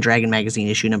in Dragon Magazine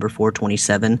issue number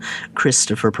 427,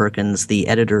 Christopher Perkins, the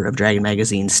editor of Dragon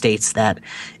Magazine, states that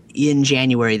in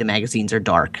January the magazines are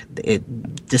dark.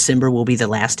 December will be the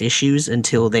last issues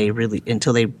until they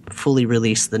fully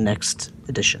release the next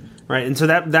edition. Right, and so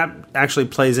that actually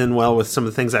plays in well with some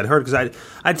of the things I'd heard, because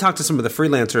I'd talked to some of the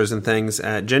freelancers and things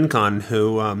at Gen Con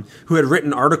who had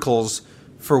written articles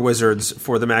for Wizards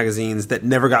for the magazines that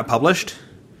never got published.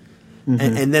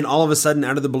 Mm-hmm. And then all of a sudden,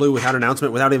 out of the blue, without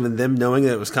announcement, without even them knowing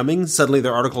that it was coming, suddenly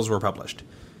their articles were published.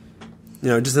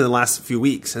 Just in the last few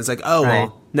weeks. And it's like,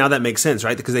 well, now that makes sense,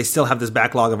 right? Because they still have this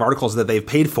backlog of articles that they've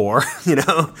paid for,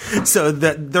 so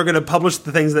that they're going to publish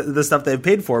the stuff they've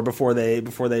paid for before they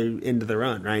end the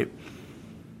run, right?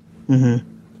 Mm-hmm.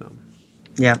 So.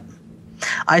 Yeah.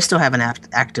 I still have an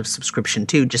active subscription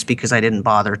too, just because I didn't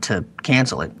bother to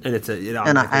cancel it.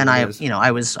 And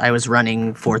I was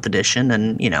running 4th edition,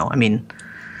 and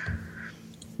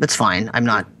that's fine. I'm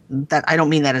not. I don't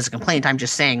mean that as a complaint. I'm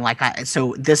just saying,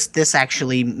 so this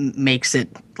actually makes it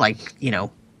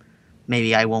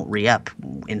maybe I won't re-up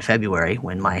in February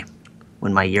when my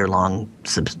year-long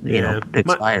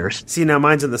expires. See, now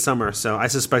mine's in the summer, so I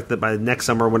suspect that by next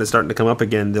summer when it's starting to come up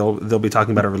again, they'll be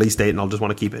talking about a release date, and I'll just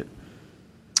want to keep it.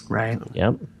 Right. So.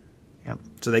 Yep.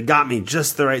 So they got me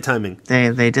just the right timing.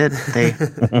 They did.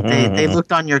 They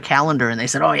looked on your calendar and they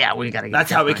said, "Oh yeah, we got to get."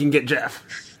 That's how we can get Jeff.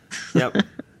 Yep.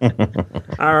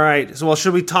 All right. So,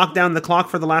 should we talk down the clock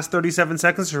for the last 37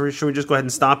 seconds, or should we just go ahead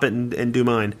and stop it and do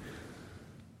mine?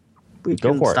 We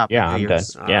go for it. Yeah, I'm done.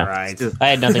 Yeah. All right. I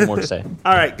had nothing more to say.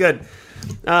 All right, good.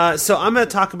 So I'm going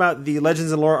to talk about the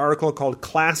Legends and Lore article called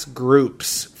Class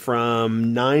Groups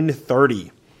from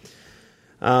 930.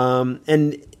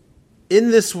 And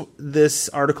in this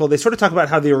article, they sort of talk about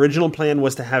how the original plan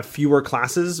was to have fewer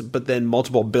classes, but then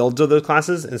multiple builds of those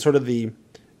classes, and sort of the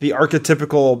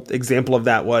archetypical example of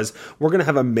that was, we're going to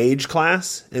have a mage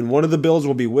class, and one of the builds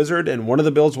will be wizard, and one of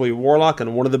the builds will be warlock,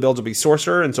 and one of the builds will be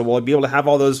sorcerer, and so we'll be able to have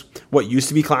all those, what used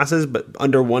to be classes, but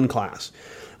under one class,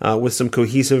 with some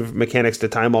cohesive mechanics to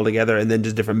tie them all together, and then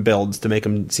just different builds to make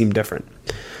them seem different.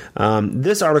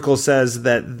 This article says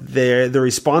that the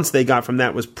response they got from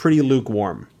that was pretty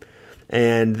lukewarm.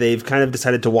 And they've kind of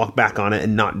decided to walk back on it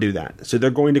and not do that. So they're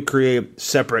going to create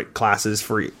separate classes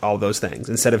for all those things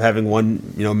instead of having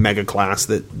one, mega class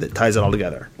that ties it all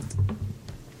together.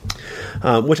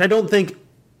 Which I don't think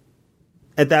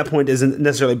at that point isn't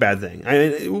necessarily a bad thing.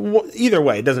 Either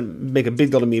way, it doesn't make a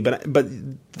big deal to me. But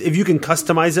if you can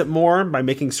customize it more by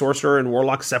making sorcerer and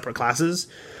warlock separate classes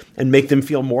and make them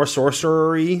feel more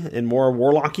sorcery and more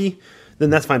warlocky, then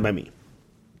that's fine by me.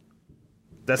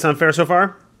 That sound fair so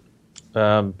far?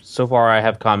 So far, I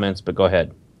have comments, but go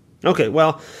ahead. Okay,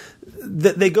 well,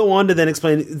 they go on to then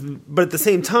explain, but at the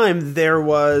same time, there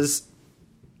was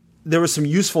some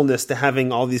usefulness to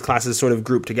having all these classes sort of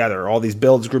grouped together, all these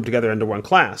builds grouped together into one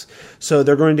class. So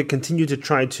they're going to continue to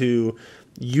try to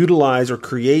utilize or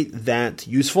create that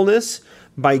usefulness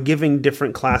by giving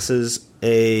different classes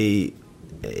a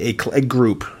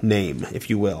group name, if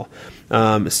you will.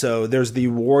 So there's the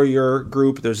warrior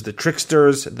group, there's the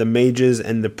tricksters, the mages,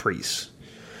 and the priests.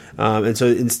 And so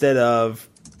instead of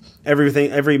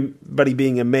everybody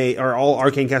being a mage, or all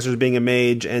arcane casters being a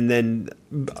mage, and then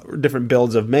different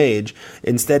builds of mage,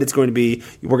 instead it's going to be,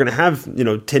 we're going to have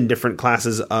 10 different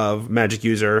classes of magic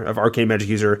user, of arcane magic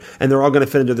user, and they're all going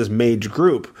to fit into this mage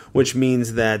group, which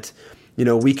means that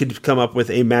we could come up with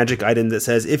a magic item that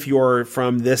says, if you're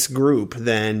from this group,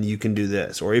 then you can do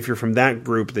this. Or if you're from that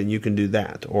group, then you can do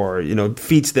that. Or,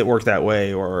 feats that work that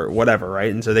way, or whatever,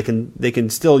 right? And so they can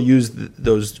still use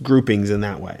those groupings in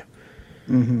that way.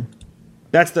 Mm-hmm.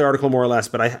 That's the article, more or less,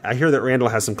 but I hear that Randall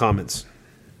has some comments.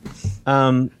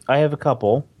 I have a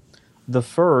couple. The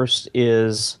first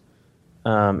is,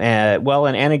 an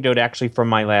anecdote actually from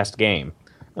my last game.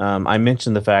 I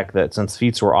mentioned the fact that since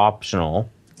feats were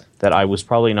optional, that I was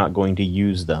probably not going to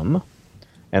use them.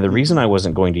 And the reason I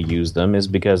wasn't going to use them is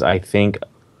because I think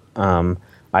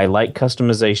I like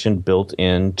customization built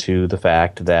into the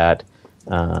fact that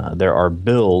there are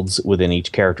builds within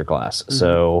each character class. Mm-hmm.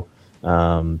 So,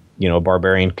 a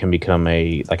barbarian can become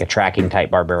a tracking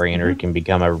type barbarian, or it can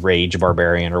become a rage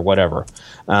barbarian, or whatever.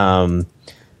 And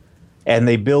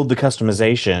they build the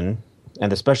customization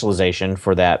and the specialization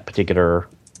for that particular...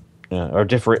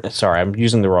 I'm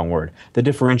using the wrong word. The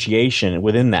differentiation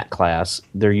within that class,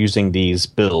 they're using these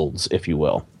builds, if you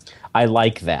will. I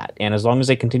like that. And as long as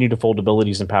they continue to fold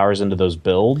abilities and powers into those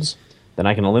builds, then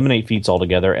I can eliminate feats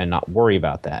altogether and not worry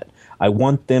about that. I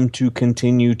want them to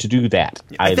continue to do that.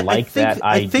 I like that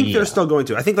idea. I think they're still going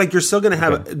to. I think you're still going to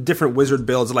have different wizard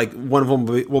builds. Like one of them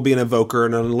will be an evoker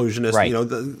and an illusionist. Right.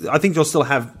 I think you'll still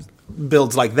have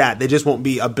builds like that. They just won't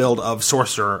be a build of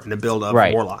sorcerer and a build of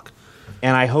warlock.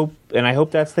 And I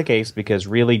hope that's the case, because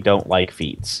really don't like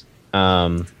feats.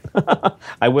 I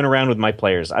went around with my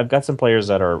players. I've got some players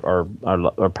that are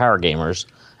power gamers,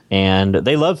 and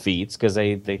they love feats because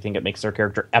they think it makes their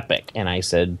character epic. And I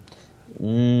said,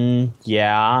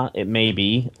 yeah, it may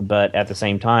be, but at the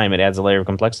same time, it adds a layer of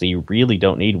complexity you really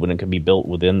don't need when it can be built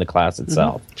within the class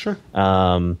itself. Mm-hmm. Sure.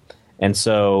 And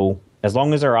so, as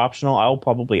long as they're optional, I'll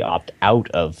probably opt out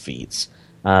of feats.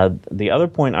 The other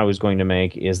point I was going to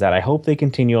make is that I hope they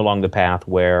continue along the path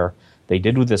where they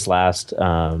did with this last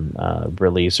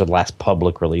release, or the last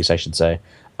public release, I should say,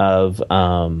 of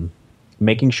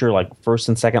making sure first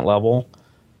and second level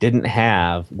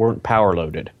weren't power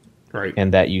loaded. Right.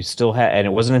 And that you still had, and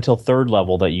it wasn't until third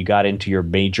level that you got into your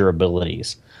major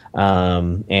abilities.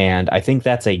 And I think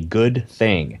that's a good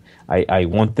thing. I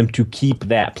want them to keep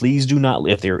that. Please do not,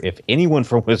 if anyone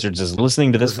from Wizards is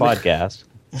listening to this podcast,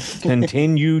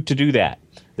 continue to do that.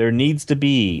 There needs to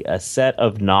be a set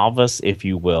of novice, if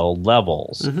you will,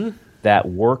 levels that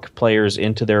work players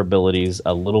into their abilities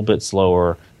a little bit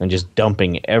slower than just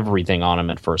dumping everything on them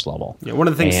at first level. Yeah, one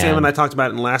of the things Sam and I talked about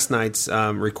in last night's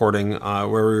recording, where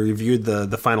we reviewed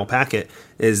the final packet,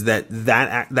 is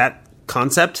that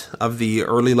concept of the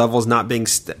early levels not being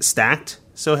stacked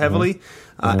so heavily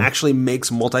actually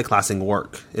makes multi-classing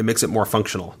work. It makes it more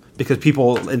functional. Because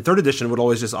people in 3rd edition would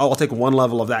always just, I'll take one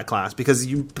level of that class, because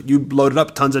you loaded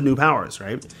up tons of new powers,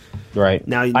 right? Right.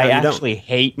 Now I actually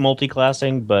hate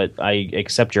multi-classing, but I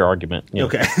accept your argument.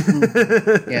 Okay.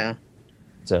 Yeah.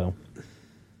 So,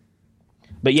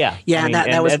 but yeah. Yeah,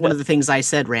 that was one of the things I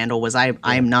said, Randall, was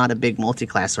I'm not a big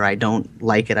multi-classer. I don't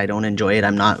like it. I don't enjoy it.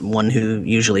 I'm not one who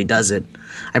usually does it.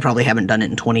 I probably haven't done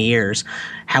it in 20 years.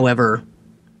 However,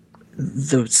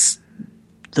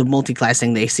 the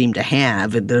multi-classing they seem to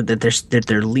have, that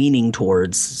they're leaning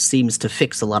towards, seems to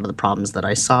fix a lot of the problems that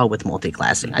I saw with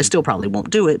multi-classing. I still probably won't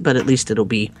do it, but at least it'll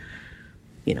be,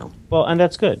 Well, and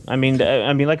that's good. I mean,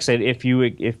 like I said, if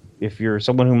you're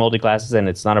someone who multi-classes and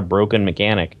it's not a broken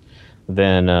mechanic,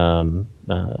 then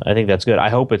I think that's good. I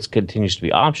hope it continues to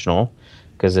be optional,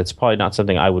 because it's probably not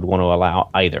something I would want to allow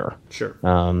either. Sure.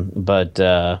 But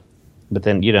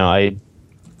then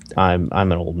I'm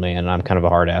an old man, and I'm kind of a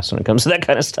hard ass when it comes to that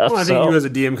kind of stuff. Well, I think you as a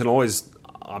DM can always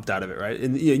opt out of it, right?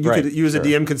 And Right, could use sure. a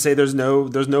DM could say there's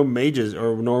no mages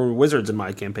or nor wizards in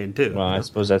my campaign too. Well, I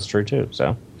suppose that's true too.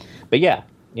 So, but yeah.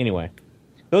 Anyway,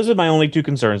 those are my only two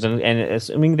concerns, and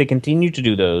assuming they continue to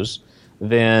do those,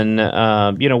 then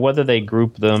whether they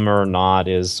group them or not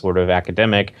is sort of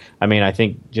academic. I mean, I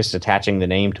think just attaching the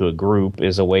name to a group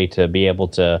is a way to be able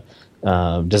to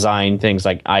design things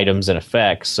like items and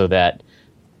effects so that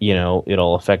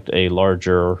it'll affect a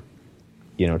larger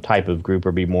type of group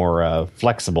or be more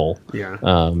flexible.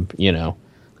 Yeah.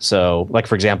 So, like,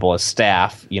 for example, a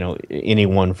staff,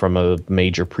 anyone from a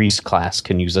major priest class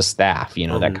can use a staff,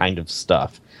 that kind of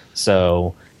stuff.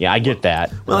 So, yeah, I get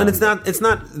that. Well, and it's not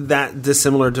that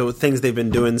dissimilar to things they've been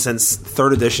doing since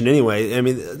 3rd edition anyway. I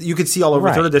mean, you could see all over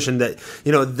Right. 3rd edition that,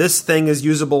 this thing is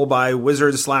usable by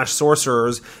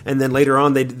wizards/sorcerers, and then later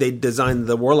on they designed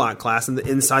the warlock class, and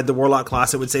inside the warlock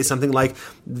class it would say something like,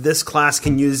 this class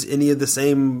can use any of the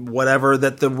same whatever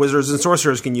that the wizards and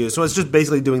sorcerers can use. So it's just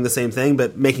basically doing the same thing,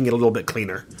 but making it a little bit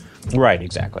cleaner. Right,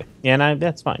 exactly. Yeah, and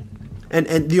that's fine.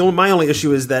 And my only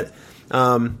issue is that,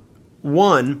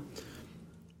 one,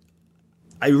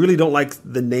 I really don't like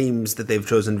the names that they've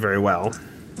chosen very well.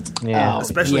 Yeah.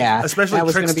 Especially that was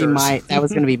going to be tricksters. that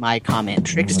was going to be my comment.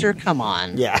 Trickster, come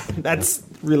on. Yeah, that's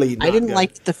really not I didn't good.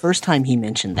 like the first time he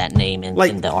mentioned that name in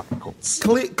the articles.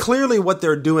 Clearly what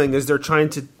they're doing is they're trying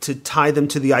to tie them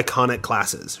to the iconic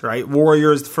classes, right?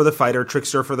 Warriors for the fighter,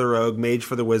 trickster for the rogue, mage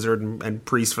for the wizard, and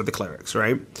priest for the clerics,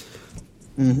 right?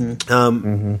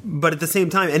 But at the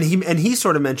same time, and he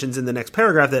sort of mentions in the next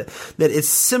paragraph that it's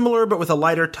similar but with a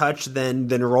lighter touch than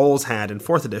Rolls had in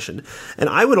 4th edition. And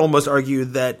I would almost argue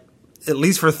that at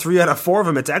least for 3 out of 4 of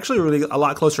them, it's actually really a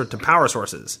lot closer to power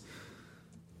sources,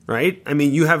 right? I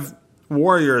mean, you have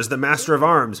warriors, the master of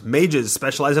arms, mages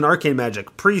specialize in arcane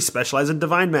magic, priests specialize in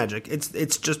divine magic.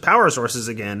 It's just power sources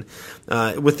again,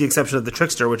 with the exception of the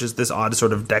trickster, which is this odd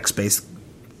sort of dex-based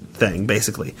thing,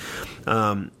 basically.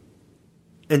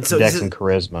 And so Dex and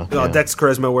charisma. Dex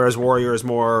charisma, whereas warrior is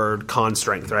more con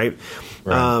strength, right?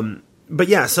 But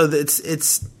yeah, so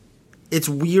it's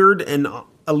weird and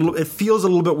it feels a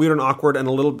little bit weird and awkward, and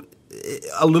a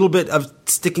little bit of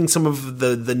sticking some of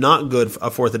the not good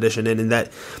of 4th edition in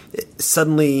that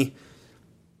suddenly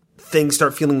things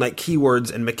start feeling like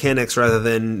keywords and mechanics rather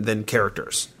than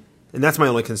characters. And that's my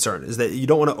only concern, is that you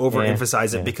don't want to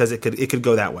overemphasize it because it could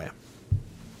go that way.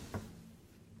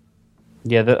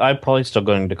 Yeah, I'm probably still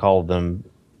going to call them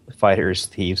fighters,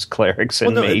 thieves, clerics,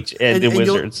 and mage and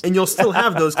wizards. You'll still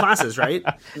have those classes, right?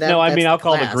 I'll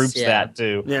call the groups yeah. that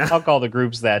too. Yeah. I'll call the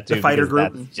groups that too. The fighter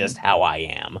because group? That's just how I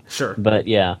am. Sure. But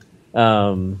yeah.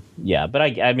 But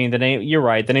I mean, the name, you're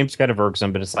right. The name's kind of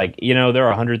irksome, but it's like, there are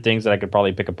 100 things that I could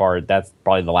probably pick apart. That's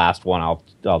probably the last one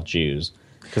I'll choose,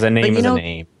 because a name is a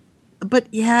name. But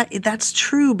yeah, that's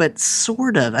true, but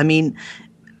sort of. I mean,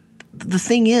 the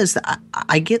thing is,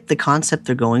 I get the concept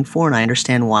they're going for, and I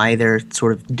understand why they're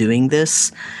sort of doing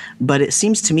this, but it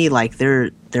seems to me like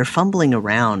they're fumbling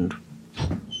around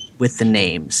with the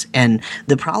names. And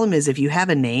the problem is, if you have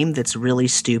a name that's really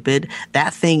stupid,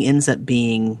 that thing ends up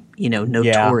being,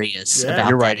 notorious about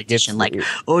You're that right. edition. Like,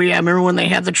 oh yeah, remember when they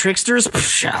had the tricksters?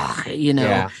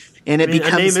 Yeah. And it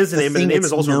becomes a name is a the name, thing and a name it's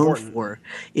is also known important. for.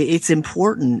 It's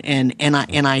important, and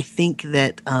I think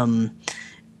that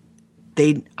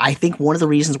I think one of the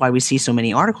reasons why we see so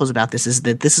many articles about this is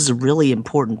that this is a really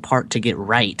important part to get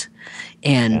right,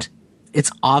 and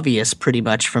it's obvious pretty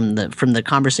much from the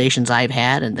conversations I've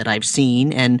had and that I've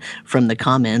seen, and from the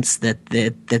comments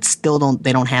that still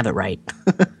don't have it right.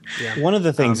 One of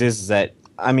the things is that,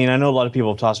 I mean, I know a lot of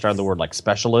people have tossed around the word like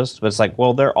specialist, but it's like,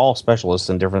 well, they're all specialists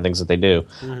in different things that they do.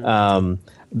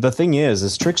 The thing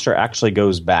is Trickster actually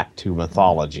goes back to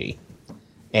mythology.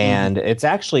 And it's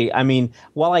actually, I mean,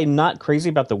 while I'm not crazy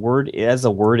about the word as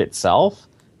a word itself,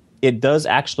 it does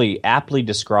actually aptly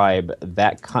describe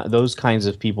those kinds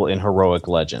of people in heroic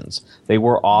legends. They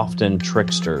were often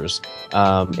tricksters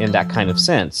in that kind of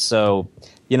sense. So,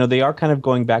 they are kind of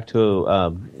going back to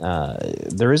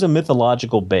there is a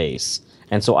mythological base,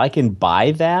 and so I can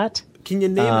buy that. Can you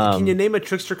name a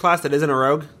trickster class that isn't a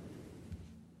rogue?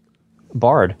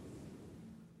 Bard.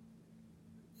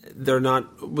 They're not.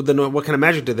 Then what kind of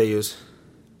magic do they use?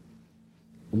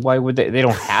 Why would they? They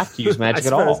don't have to use magic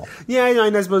at all. Yeah,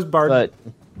 I suppose bard. But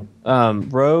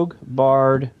rogue,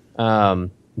 bard,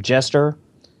 jester,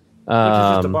 Which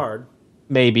is just a bard.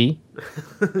 maybe.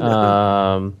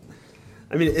 I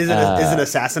mean, is an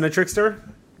assassin a trickster?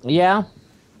 Yeah.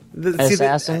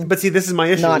 Assassin. But see, this is my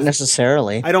issue. Not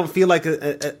necessarily. I don't feel like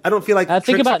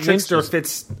think about trickster ninjas.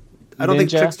 fits. I don't think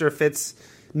Ninja. trickster fits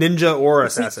ninja or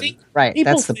assassin. Right,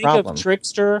 People that's the think problem. of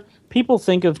trickster. People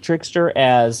think of trickster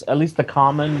as, at least the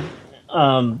common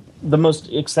the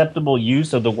most acceptable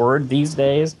use of the word these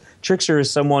days. Trickster is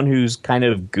someone who's kind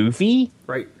of goofy.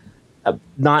 Right.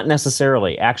 Not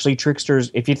necessarily. Actually,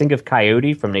 tricksters, if you think of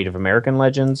Coyote from Native American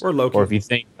legends, or Loki, or if you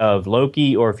think of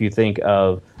Loki, or if you think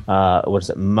of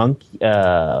Monkey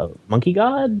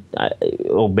God?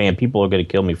 Oh man, people are going to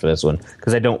kill me for this one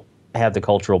because I don't have the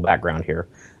cultural background here.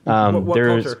 What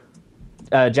there's culture?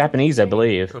 Japanese, I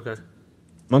believe. Okay.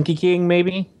 Monkey King,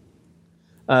 maybe.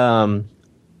 But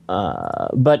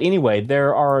anyway,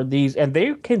 there are these, and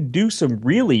they can do some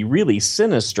really, really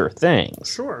sinister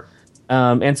things. Sure.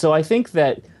 And so I think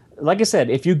that, like I said,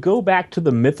 if you go back to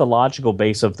the mythological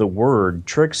base of the word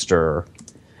trickster,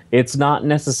 it's not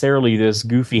necessarily this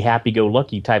goofy,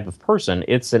 happy-go-lucky type of person.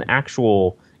 It's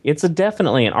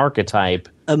definitely an archetype.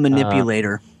 A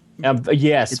manipulator.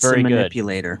 Yes, it's very a good.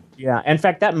 manipulator. Yeah, in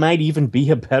fact, that might even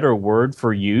be a better word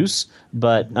for use.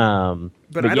 But I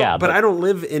don't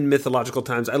live in mythological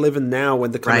times. I live in now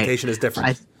when the connotation is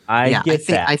different. I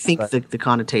think the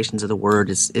connotations of the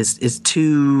word is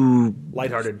too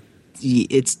lighthearted.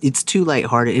 It's too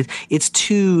lighthearted.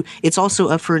 It's also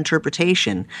up for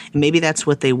interpretation. And maybe that's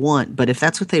what they want. But if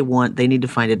that's what they want, they need to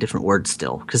find a different word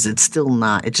still, because it's still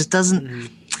not. It just doesn't. Mm-hmm.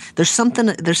 There's something.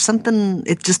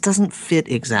 It just doesn't fit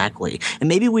exactly. And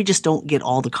maybe we just don't get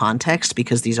all the context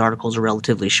because these articles are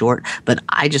relatively short. But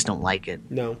I just don't like it.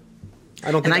 No.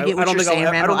 I don't think and I get what you're saying,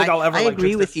 Randall. I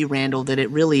agree with you, Randall, that it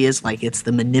really is like it's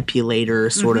the manipulator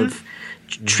sort of.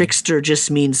 Trickster just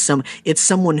means it's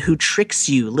someone who tricks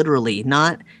you, literally,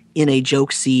 not in a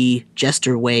jokesy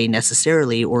jester way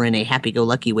necessarily, or in a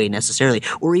happy-go-lucky way necessarily,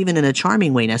 or even in a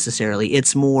charming way necessarily.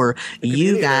 It's more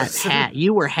you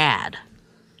were had,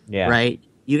 yeah, right?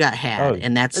 You got had,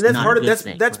 and that's not part a of good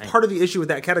thing, that's right? part of the issue with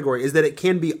that category is that it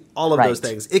can be all of those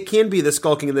things. It can be the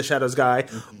skulking in the shadows guy,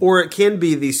 or it can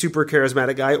be the super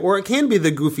charismatic guy, or it can be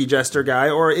the goofy jester guy,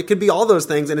 or it could be all those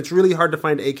things. And it's really hard to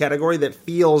find a category that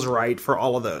feels right for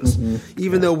all of those,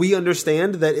 even though we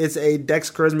understand that it's a Dex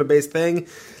charisma based thing,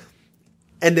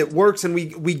 and it works, and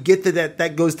we get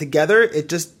that goes together. It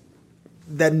just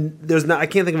then there's not. I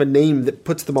can't think of a name that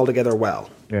puts them all together well.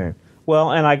 Yeah.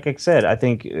 Well, and like I said, I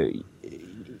think.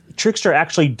 Trickster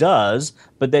actually does,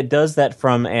 but that does that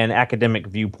from an academic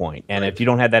viewpoint. And if you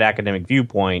don't have that academic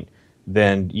viewpoint,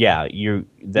 then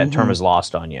that term is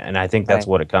lost on you. And I think that's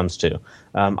what it comes to.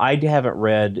 I haven't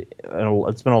read.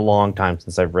 It's been a long time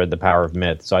since I've read The Power of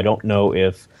Myth, so I don't know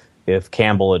if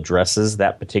Campbell addresses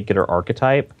that particular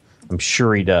archetype. I'm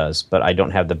sure he does, but I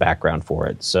don't have the background for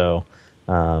it. So.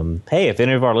 Hey, if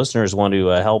any of our listeners want to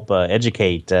help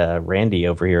educate Randy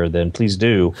over here, then please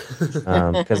do,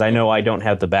 because I know I don't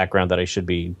have the background that I should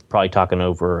be probably talking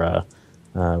over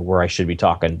where I should be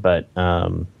talking. But I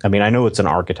mean, I know it's an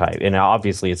archetype, and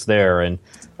obviously it's there, and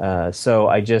so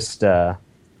I just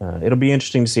it'll be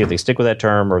interesting to see if they stick with that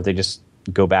term or if they just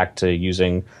go back to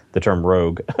using the term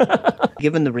rogue.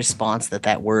 Given the response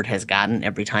that word has gotten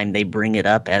every time they bring it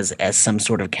up as some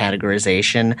sort of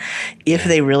categorization, if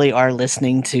they really are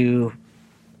listening to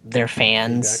their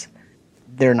fans,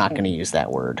 they're not going to use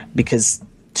that word because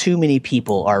too many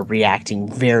people are reacting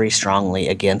very strongly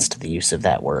against the use of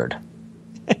that word.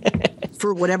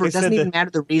 For whatever, it doesn't even matter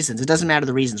the reasons. It doesn't matter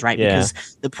the reasons, right? Yeah.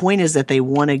 Because the point is that they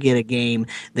want to get a game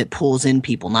that pulls in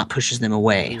people, not pushes them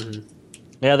away. Mm-hmm.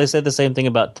 Yeah, they said the same thing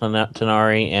about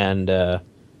Tanari and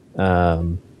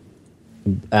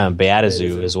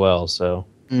Beatizu as well. So,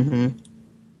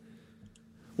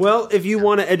 Well, if you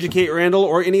want to educate Randall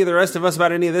or any of the rest of us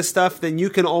about any of this stuff, then you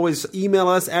can always email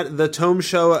us at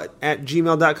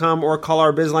thetomeshow@gmail.com or call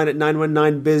our biz line at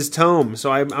 919-BIZ-TOME.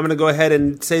 So I'm going to go ahead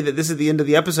and say that this is the end of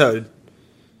the episode.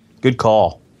 good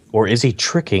call. Or is he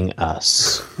tricking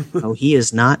us? Oh, he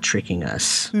is not tricking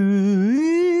us.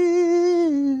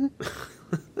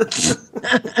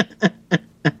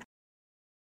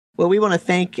 Well, we want to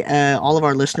thank all of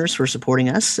our listeners for supporting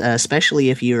us,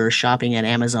 especially if you're shopping at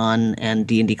Amazon and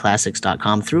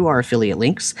dndclassics.com through our affiliate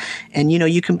links. And,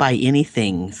 you can buy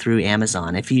anything through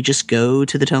Amazon. If you just go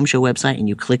to the Tome Show website and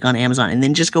you click on Amazon and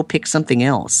then just go pick something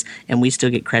else, and we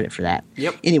still get credit for that.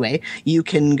 Yep. Anyway, you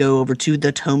can go over to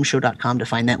thetomeshow.com to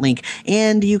find that link.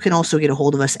 And you can also get a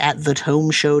hold of us at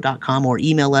thetomeshow.com or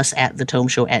email us at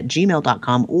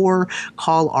thetomeshow@gmail.com or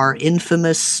call our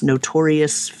infamous,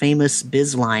 notorious, famous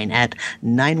biz line at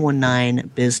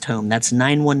 919-BIZ-TOME. That's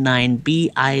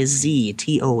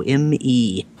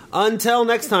 919-BIZ-TOME. Until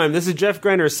next time, this is Jeff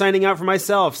Greiner signing out for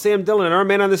myself, Sam Dillon, and our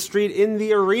man on the street in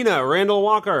the arena, Randall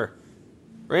Walker.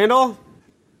 Randall?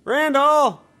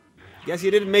 Guess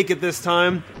you didn't make it this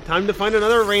time. Time to find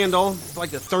another Randall. It's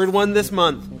like the third one this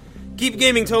month. Keep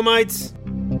gaming, Tomites!